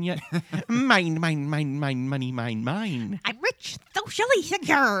money mine yet? Mine, money, mine. I'm rich, socially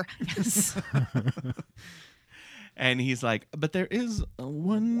secure. Yes. And he's like, but there is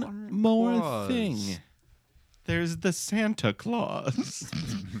one more clause. thing. There's the Santa Claus.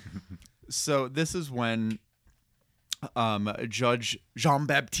 So this is when Judge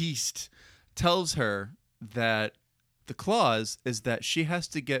Jean-Baptiste tells her that the clause is that she has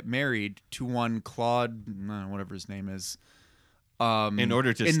to get married to one Claude, whatever his name is, In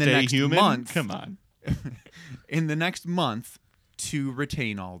order to in the stay next human? month. Come on. in the next month to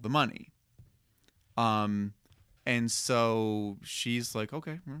retain all the money. And so she's like,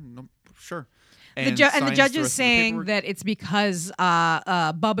 okay, no, sure. And the signs judge the rest is of the saying paperwork. that it's because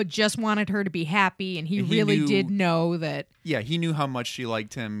Bubba just wanted her to be happy, and he And he really knew- did know that. Yeah, he knew how much she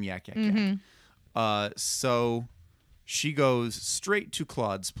liked him. Yak, yak, yak. So she goes straight to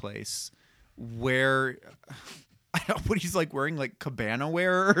Claude's place where what he's like wearing like cabana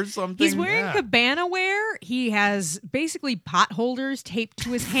wear or something. He's wearing cabana wear. He has basically pot holders taped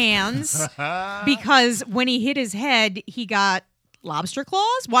to his hands because when he hit his head, he got lobster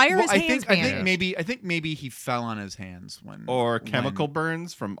claws. Why are Well, his I hands think bandaged? I think maybe he fell on his hands when Or chemical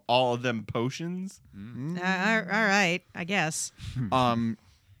burns from all of them potions. All right, I guess.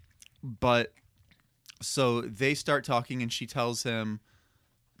 But so they start talking, and she tells him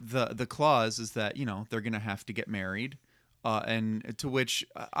the clause is that they're gonna have to get married, and to which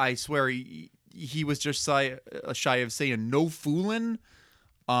I swear he was just shy of saying no fooling,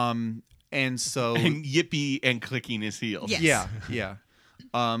 and so And yippee and clicking his heels. Yes. yeah.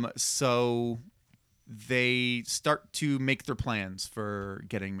 So they start to make their plans for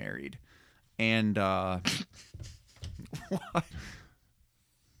getting married, and what?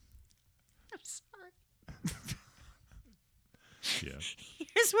 I'm sorry. Yeah.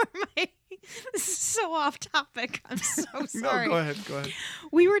 Here's where this is so off topic. I'm so sorry. No, go ahead.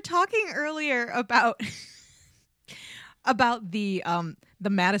 We were talking earlier about the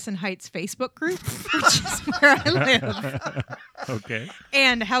Madison Heights Facebook group, which is where I live, Okay.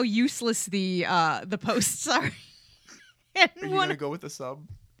 and how useless the posts are. And Are you gonna go with a sub?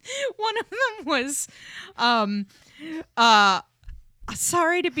 one of them was,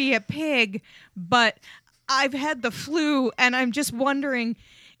 sorry to be a pig, but I've had the flu, and I'm just wondering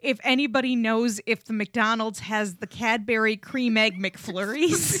if anybody knows if the McDonald's has the Cadbury Cream Egg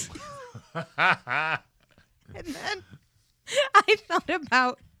McFlurries. And then I thought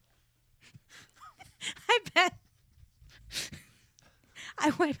about,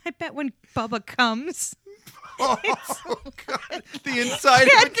 I bet when Bubba comes, Oh, God. The inside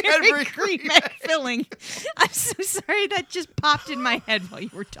of a Cadbury Cadbury Cream Egg filling. I'm so sorry that just popped in my head while you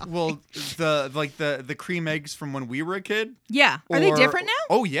were talking. Well, the cream eggs from when we were a kid. Yeah. Are they different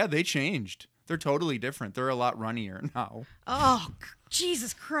now? Oh yeah, they changed. They're totally different. They're a lot runnier now. Oh,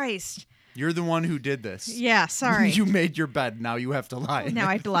 Jesus Christ. You're the one who did this. Yeah, sorry. You made your bed. Now you have to lie. Now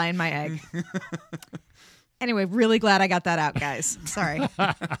I have to lie in my egg. Anyway, really glad I got that out, guys. Sorry.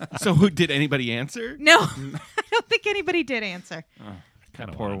 So who did anybody answer? No, I don't think anybody did answer. Kind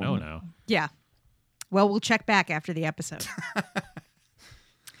of Poor want to know woman. now. Yeah. Well, we'll check back after the episode.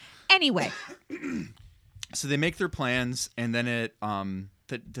 Anyway, So they make their plans, and then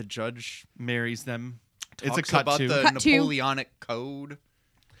the judge Marries them. talks It's a cut about to. the Cut to. Napoleonic Code.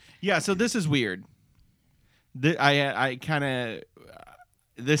 Yeah, so this is weird. I kind of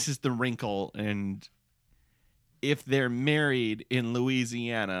this is the wrinkle, and if they're married in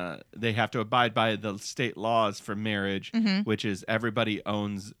Louisiana, they have to abide by the state laws for marriage, which is everybody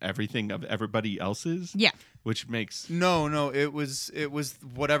owns everything of everybody else's. yeah. Which makes No, it was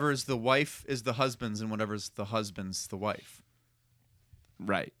whatever is the wife is the husband's, and whatever is the husband's the wife.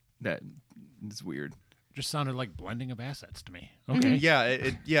 right. That is weird. Just sounded like blending of assets to me. Okay. Yeah,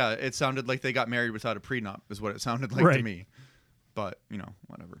 it sounded like they got married without a prenup, is what it sounded like to Right. me. But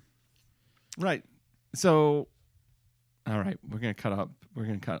whatever. Right. So, all right, we're gonna cut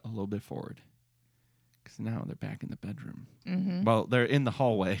a little bit forward because now they're back in the bedroom. Well, they're in the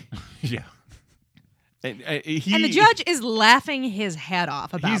hallway. Yeah. And And the judge is laughing his head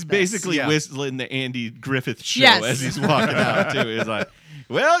off about he's this. basically Yeah. whistling the Andy Griffith show Yes. as he's walking out too. He's like,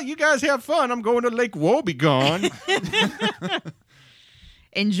 "Well, you guys have fun. I'm going to Lake Wobegon."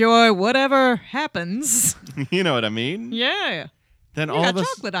 Enjoy whatever happens. You know what I mean? Yeah. Then You all got of a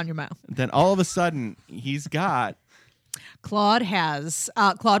chocolate on your mouth. then all of a sudden he's got Claude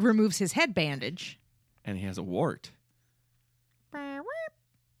removes his head bandage. and he has a wart.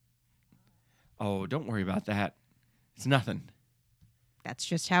 Oh, don't worry about that. It's nothing. That's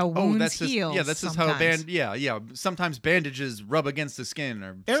just how wounds that's just, heal. yeah, that's just sometimes. how yeah. Sometimes bandages rub against the skin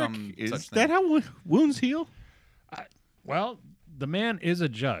or Eric, some is such that thing. how wounds heal? Well, the man is a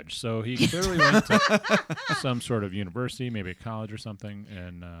judge, so he clearly went to some sort of university, maybe a college or something.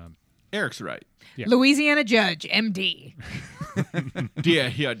 And Eric's right. Yeah. Louisiana judge, MD. Yeah,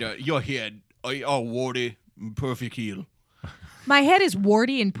 your head, all warty, perfect heal. My head is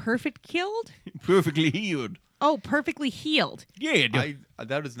warty and perfect killed. Perfectly healed. Oh, perfectly healed. Yeah,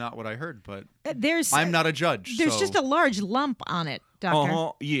 That is not what I heard, but There's I'm not a judge. There's so- just a large lump on it,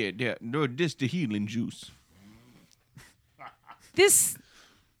 doctor. yeah, no, this the healing juice. This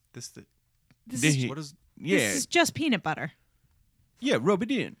this. The- What is? Yeah, this is just peanut butter. yeah, rub it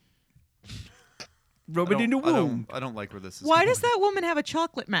in. Rub it in the I wound. don't like where this is. Why going. does that woman have a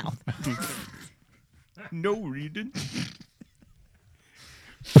chocolate mouth? No reason.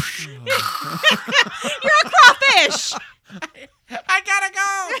 You're a crawfish. I gotta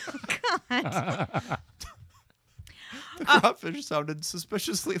go. The crawfish sounded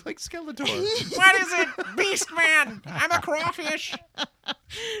suspiciously like Skeletor. What is it, Beast Man? I'm a crawfish.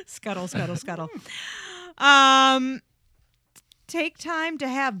 Scuttle, scuttle, scuttle. Take time to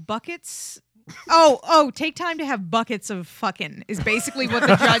have buckets. Take time to have buckets of fucking is basically what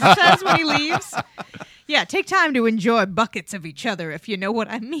the judge says when he leaves. Yeah, take time to enjoy buckets of each other, if you know what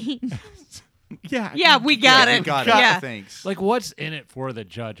I mean. Yeah, Yeah, we got Yeah, it. you got Yeah. it. Thanks. like, what's in it for the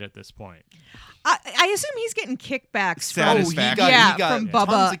judge at this point? I assume he's getting kickbacks from, Satisfaction. yeah, he got from tons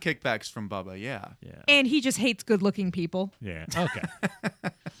Bubba, of kickbacks from Bubba. Yeah. Yeah. and he just hates good-looking people. Yeah. Okay.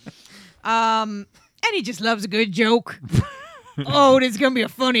 And he just loves a good joke. Oh, this is gonna be a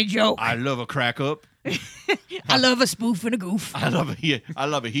funny joke. I love a crack up. I love a spoof and a goof. I love a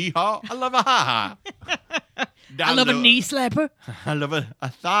hee haw. I love a ha ha. I love a knee slapper. I love a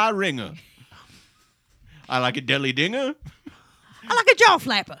thigh ringer. I like a deli dinger. I like a jaw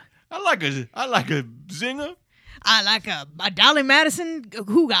flapper. I like a zinger. I like a Dolly Madison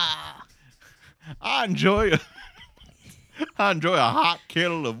hooga. I enjoy a hot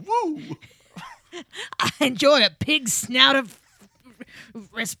kettle of woo. I enjoy a pig snout of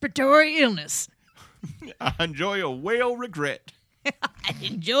respiratory illness. I enjoy a whale regret. I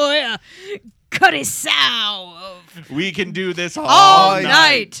enjoy a cutty sow of We can do this all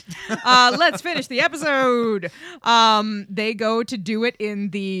night. Let's finish the episode. They go to do it in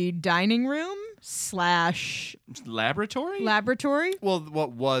the dining room. slash Laboratory? laboratory. Well,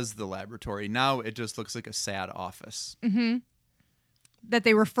 what was the laboratory? Now it just looks like a sad office. That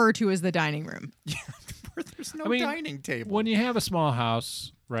they refer to as the dining room. Where there's no I mean, dining table. When you have a small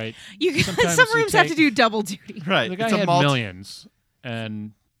house, right? You sometimes some you rooms have to take- do double duty. Right. The guy It's a had multi- millions,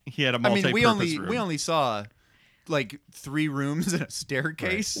 and He had a I multi-purpose mean, room. we only saw like 3 rooms and a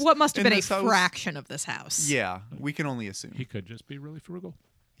staircase. What must have in been a this house. fraction of this house. Yeah, we can only assume. he could just be really frugal.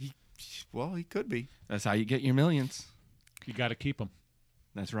 Well, he could be. That's how you get your millions. You got to keep them.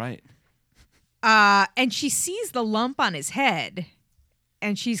 That's right. And she sees the lump on his head,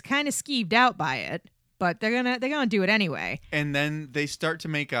 and she's kind of skeeved out by it. But they're gonna do it anyway. And then they start to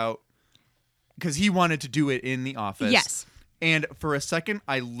make out because he wanted to do it in the office. Yes. And for a second,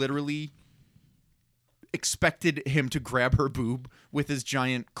 I literally expected him to grab her boob with his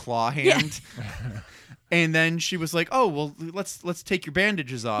giant claw hand. And then she was like, "Oh, well, let's take your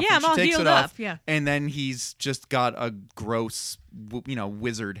bandages off." Yeah, and I'm all she takes healed it off. up, yeah. And then he's just got a gross,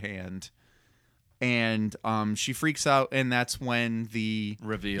 wizard hand. And she freaks out, and that's when the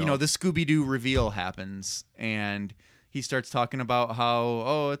Reveal. the Scooby-Doo reveal happens, and he starts talking about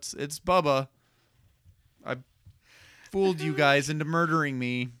how, it's Bubba. I fooled you guys into murdering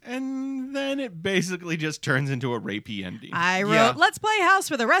me. And then it basically just turns into a rapey ending. I wrote, Yeah. "Let's play house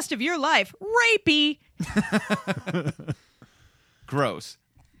for the rest of your life." Rapey. Gross.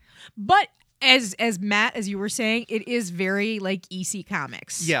 But as Matt, as you were saying, it is very like EC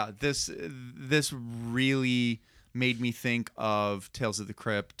Comics. Yeah, this really made me think of Tales of the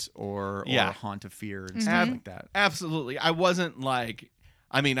Crypt or Yeah. Haunt of Fear and Mm-hmm. stuff like that. Absolutely. I wasn't like,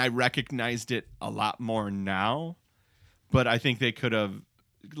 I mean, I recognized it a lot more now, but I think they could have,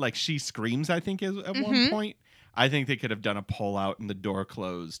 like, she screams, I think, is at one point. I think they could have done a pull out and the door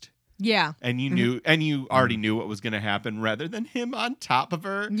closed. Yeah. And you knew, and you already knew what was going to happen, rather than him on top of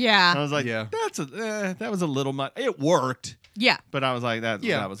her. Yeah. I was like, Yeah. that was a little much. It worked, Yeah. but I was like, that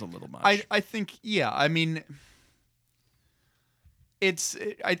was a little much. I think, I mean,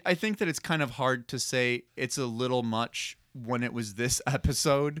 I think that it's kind of hard to say it's a little much when it was this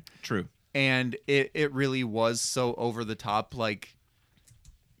episode. True. And it really was so over the top. Like,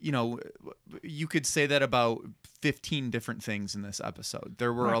 you could say that about 15 different things in this episode.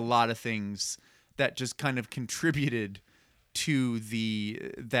 There were a lot of things that just kind of contributed to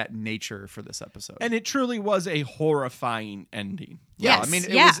that nature for this episode. And it truly was a horrifying ending. yeah, Yes, I mean,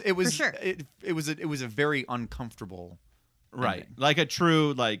 yeah, it was for sure. it was a very uncomfortable Right. ending. Like a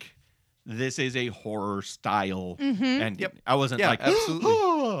true, like, this is a horror style ending. Yep. I wasn't Yeah, like,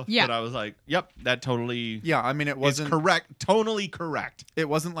 absolutely. Yeah. But I was like, yep, that totally Yeah, I mean, it is wasn't correct. Totally correct. It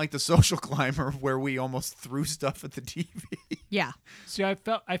wasn't like the Social Climber where we almost threw stuff at the TV. Yeah. See, I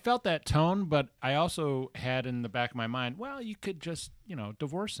felt that tone, but I also had in the back of my mind, well, you could just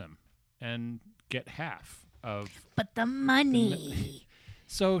divorce him and get half of. But the money.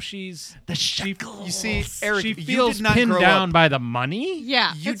 So she's You see, Eric, she you feels did not pinned grow down up. by the money.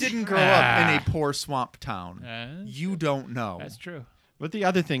 Yeah. You it's- didn't grow up in a Ah. poor swamp town. You don't know. That's true. But the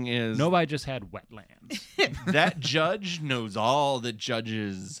other thing is, Nobody just had wetlands. that judge knows all the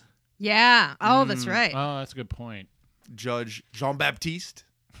judges. Yeah. Oh, that's right. Oh, that's a good point. Judge Jean Baptiste.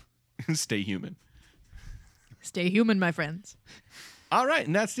 Stay human. Stay human, my friends. All right,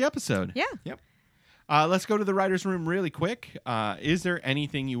 and that's the episode. Yeah. Yep. Let's go to the writer's room really quick. Is there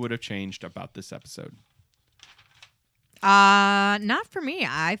anything you would have changed about this episode? Not for me.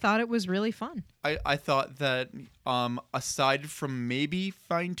 I thought it was really fun. I thought that aside from maybe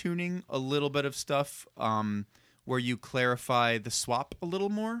fine tuning a little bit of stuff where you clarify the swap a little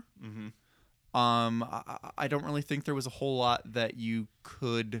more, I don't really think there was a whole lot that you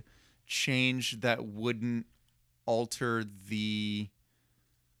could change that wouldn't alter the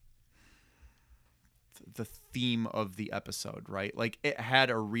theme of the episode, right? Like, it had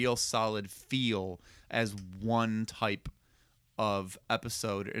a real solid feel as one type of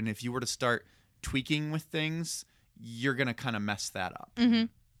episode, and if you were to start tweaking with things, you're gonna kind of mess that up.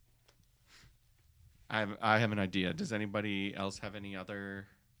 I have an idea. Does anybody else have any other?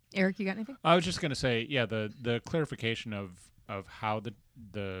 Eric, you got anything? I was just gonna say, yeah, the clarification of how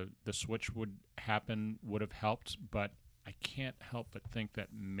the switch would happen would have helped, but I can't help but think that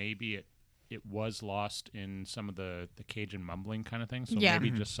maybe it was lost in some of the Cajun mumbling kind of thing. So Yeah.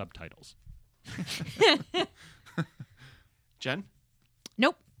 maybe just subtitles. Jen?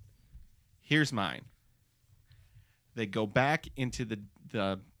 Nope. Here's mine. They go back into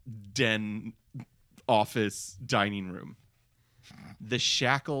the den office dining room. The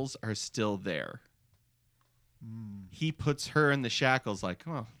shackles are still there. He puts her in the shackles like,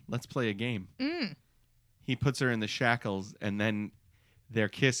 oh, let's play a game. He puts her in the shackles, and then they're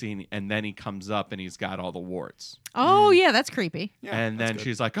kissing, and then he comes up and he's got all the warts. Oh, yeah, that's creepy. Yeah, and that's then good.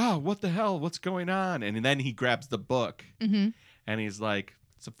 she's like, "Oh, what the hell? What's going on?" And then he grabs the book, and he's like,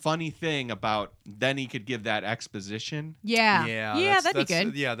 "It's a funny thing about." Then he could give that exposition, Yeah. Yeah, that'd be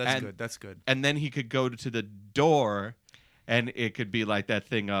good. Yeah, that's And- good. That's good. and then he could go to the door, and it could be like that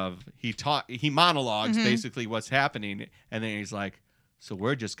thing of he monologues basically what's happening, and then he's like, "So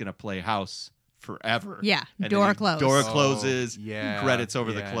we're just gonna play house forever." Yeah, And then door he- closed. Door Oh, closes. yeah, Credits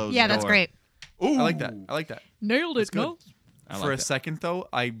over the yeah. closed. Yeah, that's door. great. Ooh, I like that. I like that. Nailed That's good. I For like a that. second though,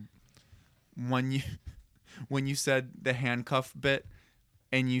 when you said the handcuff bit,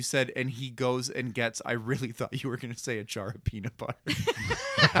 and you said, and he goes and gets, I really thought you were going to say a jar of peanut butter.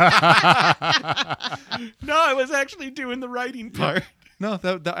 No, I was actually doing the writing part. No,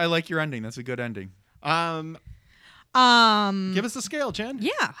 that I like your ending. That's a good ending. Give us a scale, Jen.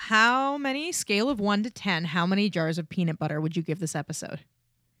 Yeah. How many, scale of 1 to 10, how many jars of peanut butter would you give this episode?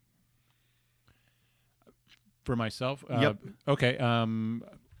 For myself, Yep. Okay.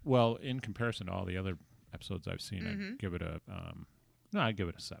 Well, in comparison to all the other episodes I've seen, I'd give it a I'd give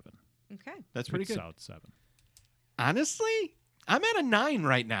it a 7. Okay. That's pretty good. Solid 7. Honestly, I'm at a 9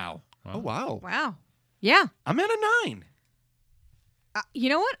 right now. Wow. Oh wow. Wow. Yeah. I'm at a 9. You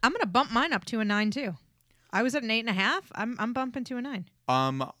know what? I'm going to bump mine up to a 9 too. I was at an 8.5. I'm bumping to a 9.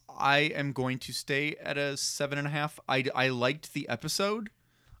 I am going to stay at a 7.5. I liked the episode.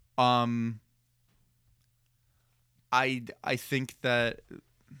 I think that,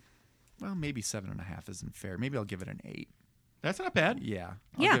 well, maybe 7.5 isn't fair. Maybe I'll give it an 8. That's not bad. Yeah,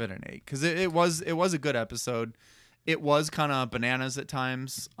 I'll Yeah. give it an 8 because it was a good episode. It was kind of bananas at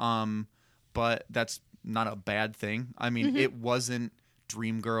times, but that's not a bad thing. I mean, it wasn't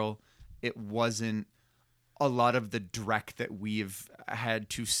Dreamgirl. It wasn't a lot of the dreck that we've had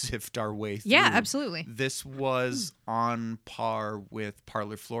to sift our way through. Yeah, absolutely. This was on par with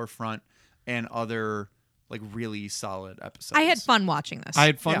Parlor Floorfront and other like really solid episodes. I had fun watching this. I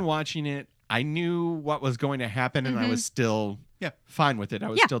had fun Yeah. watching it. I knew what was going to happen, and I was still fine with it. I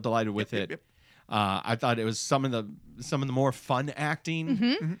was Yeah. still delighted with it. Yep. I thought it was some of the more fun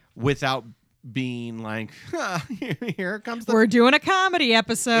acting without being like, here comes the We're doing a comedy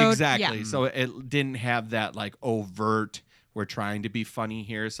episode. exactly. Yeah. So it didn't have that like overt. We're trying to be funny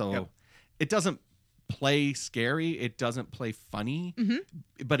here, so it doesn't play scary. It doesn't play funny,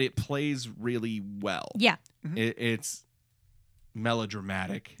 but it plays really well. Yeah. It's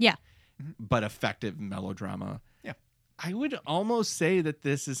melodramatic. Yeah. But effective melodrama. Yeah. I would almost say that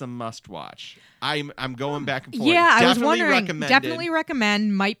this is a must-watch. I'm going back and forth. Yeah, I was Definitely wondering. recommended. Definitely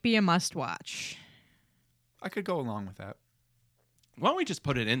recommend. Might be a must watch. I could go along with that. Why don't we just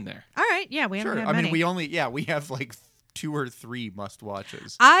put it in there? All right. Yeah, we haven't Sure. had I many. mean, we have like 2 or 3 must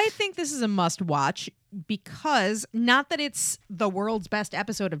watches. I think this is a must watch because not that it's the world's best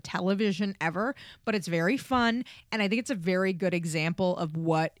episode of television ever, but it's very fun. And I think it's a very good example of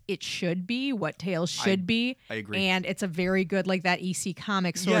what it should be, what Tales should be. I agree. And it's a very good, like that EC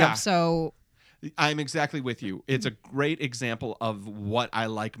Comics sort Yeah. of. So, I'm exactly with you. It's a great example of what I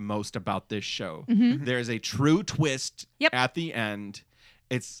like most about this show. There's a true twist Yep. at the end.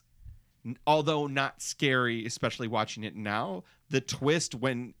 It's although not scary, especially watching it now, the twist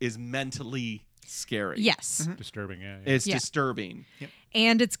when is mentally scary. yes. Disturbing. Yeah. It's Yeah. disturbing.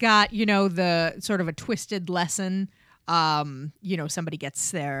 And it's got, the sort of a twisted lesson. Somebody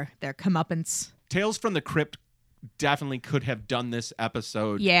gets their comeuppance. Tales from the Crypt definitely could have done this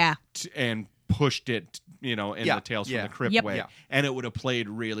episode Yeah. and pushed it, in Yeah, the Tales yeah. from the Crypt Yep. way, Yeah. and it would have played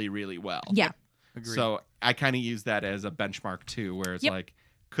really, really well. Yeah. Agreed. So I kind of use that as a benchmark too, where it's Yep. like,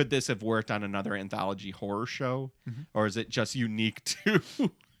 could this have worked on another anthology horror show, or is it just unique to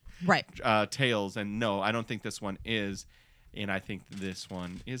Right. Tales? And no, I don't think this one is, and I think this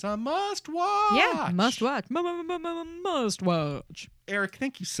one is a must watch. Yeah. Must watch. Must watch. Eric,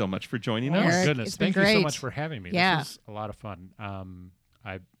 thank you so much for joining Oh us. my Eric, goodness! it's been Thank you so great. much for having me. Yeah. This was a lot of fun.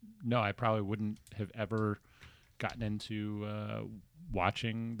 I probably wouldn't have ever gotten into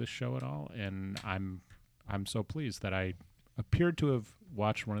watching this show at all, and I'm so pleased that I appeared to have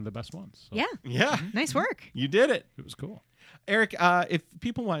watched one of the best ones. So Yeah. Yeah, Nice work. you did it. it was cool. Eric, if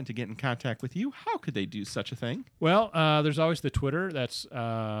people wanted to get in contact with you, how could they do such a thing? Well, there's always the Twitter. That's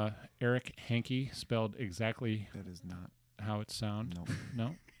Eric Hankey, spelled exactly that is not. how it sounds.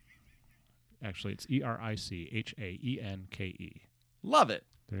 No. Actually, it's ERICHAENKE. Love it.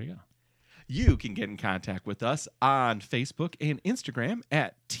 There you go. You can get in contact with us on Facebook and Instagram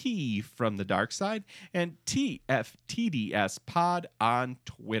at T from the Dark Side and TFTDS Pod on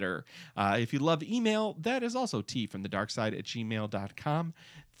Twitter. If you love email, that is also T from the Dark Side at gmail.com.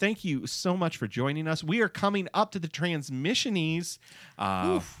 Thank you so much for joining us. We are coming up to the Transmissionies,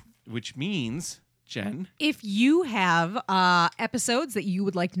 which means, Jen, If you have episodes that you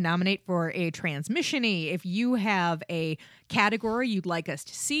would like to nominate for a Transmissiony, if you have a category you'd like us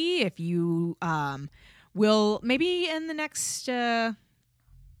to see, if you will, maybe in the next, couple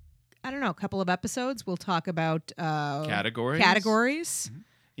of episodes, we'll talk about categories.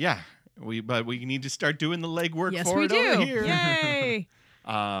 yeah, but we need to start doing the legwork Yes, for we it do. over here. Yay!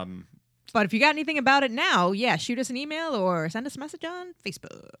 But if you got anything about it now, shoot us an email or send us a message on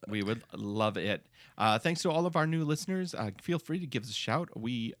Facebook. We would love it. Thanks to all of our new listeners. Feel free to give us a shout.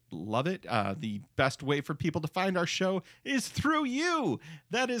 We love it. The best way for people to find our show is through you.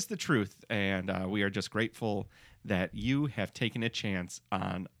 That is the truth. And we are just grateful that you have taken a chance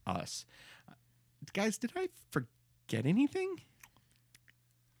on us. Guys, did I forget anything?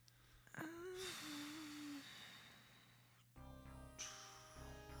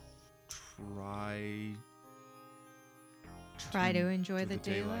 Try to enjoy the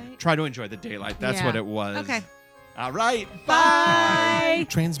daylight. Try to enjoy the daylight. That's Yeah. what it was. Okay. All right. Bye.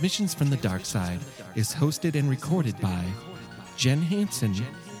 Transmissions from the Dark Side is hosted and recorded by Jen Hansen,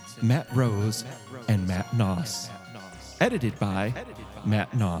 Matt Rose, and Matt Noss. Edited by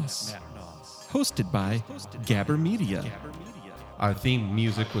Matt Noss. Hosted by Gabber Media. Our theme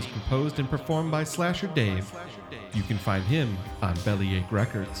music was composed and performed by Slasher Dave. You can find him on Bellyache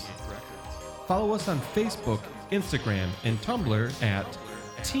Records. Follow us on Facebook, Instagram, and Tumblr at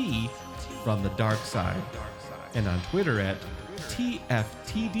T from the Dark Side, and on Twitter at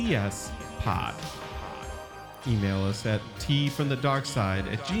TFTDS Pod. Email us at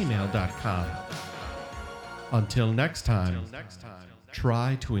tfromthedarkside@gmail.com. Until next time,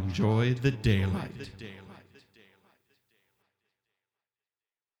 try to enjoy the daylight.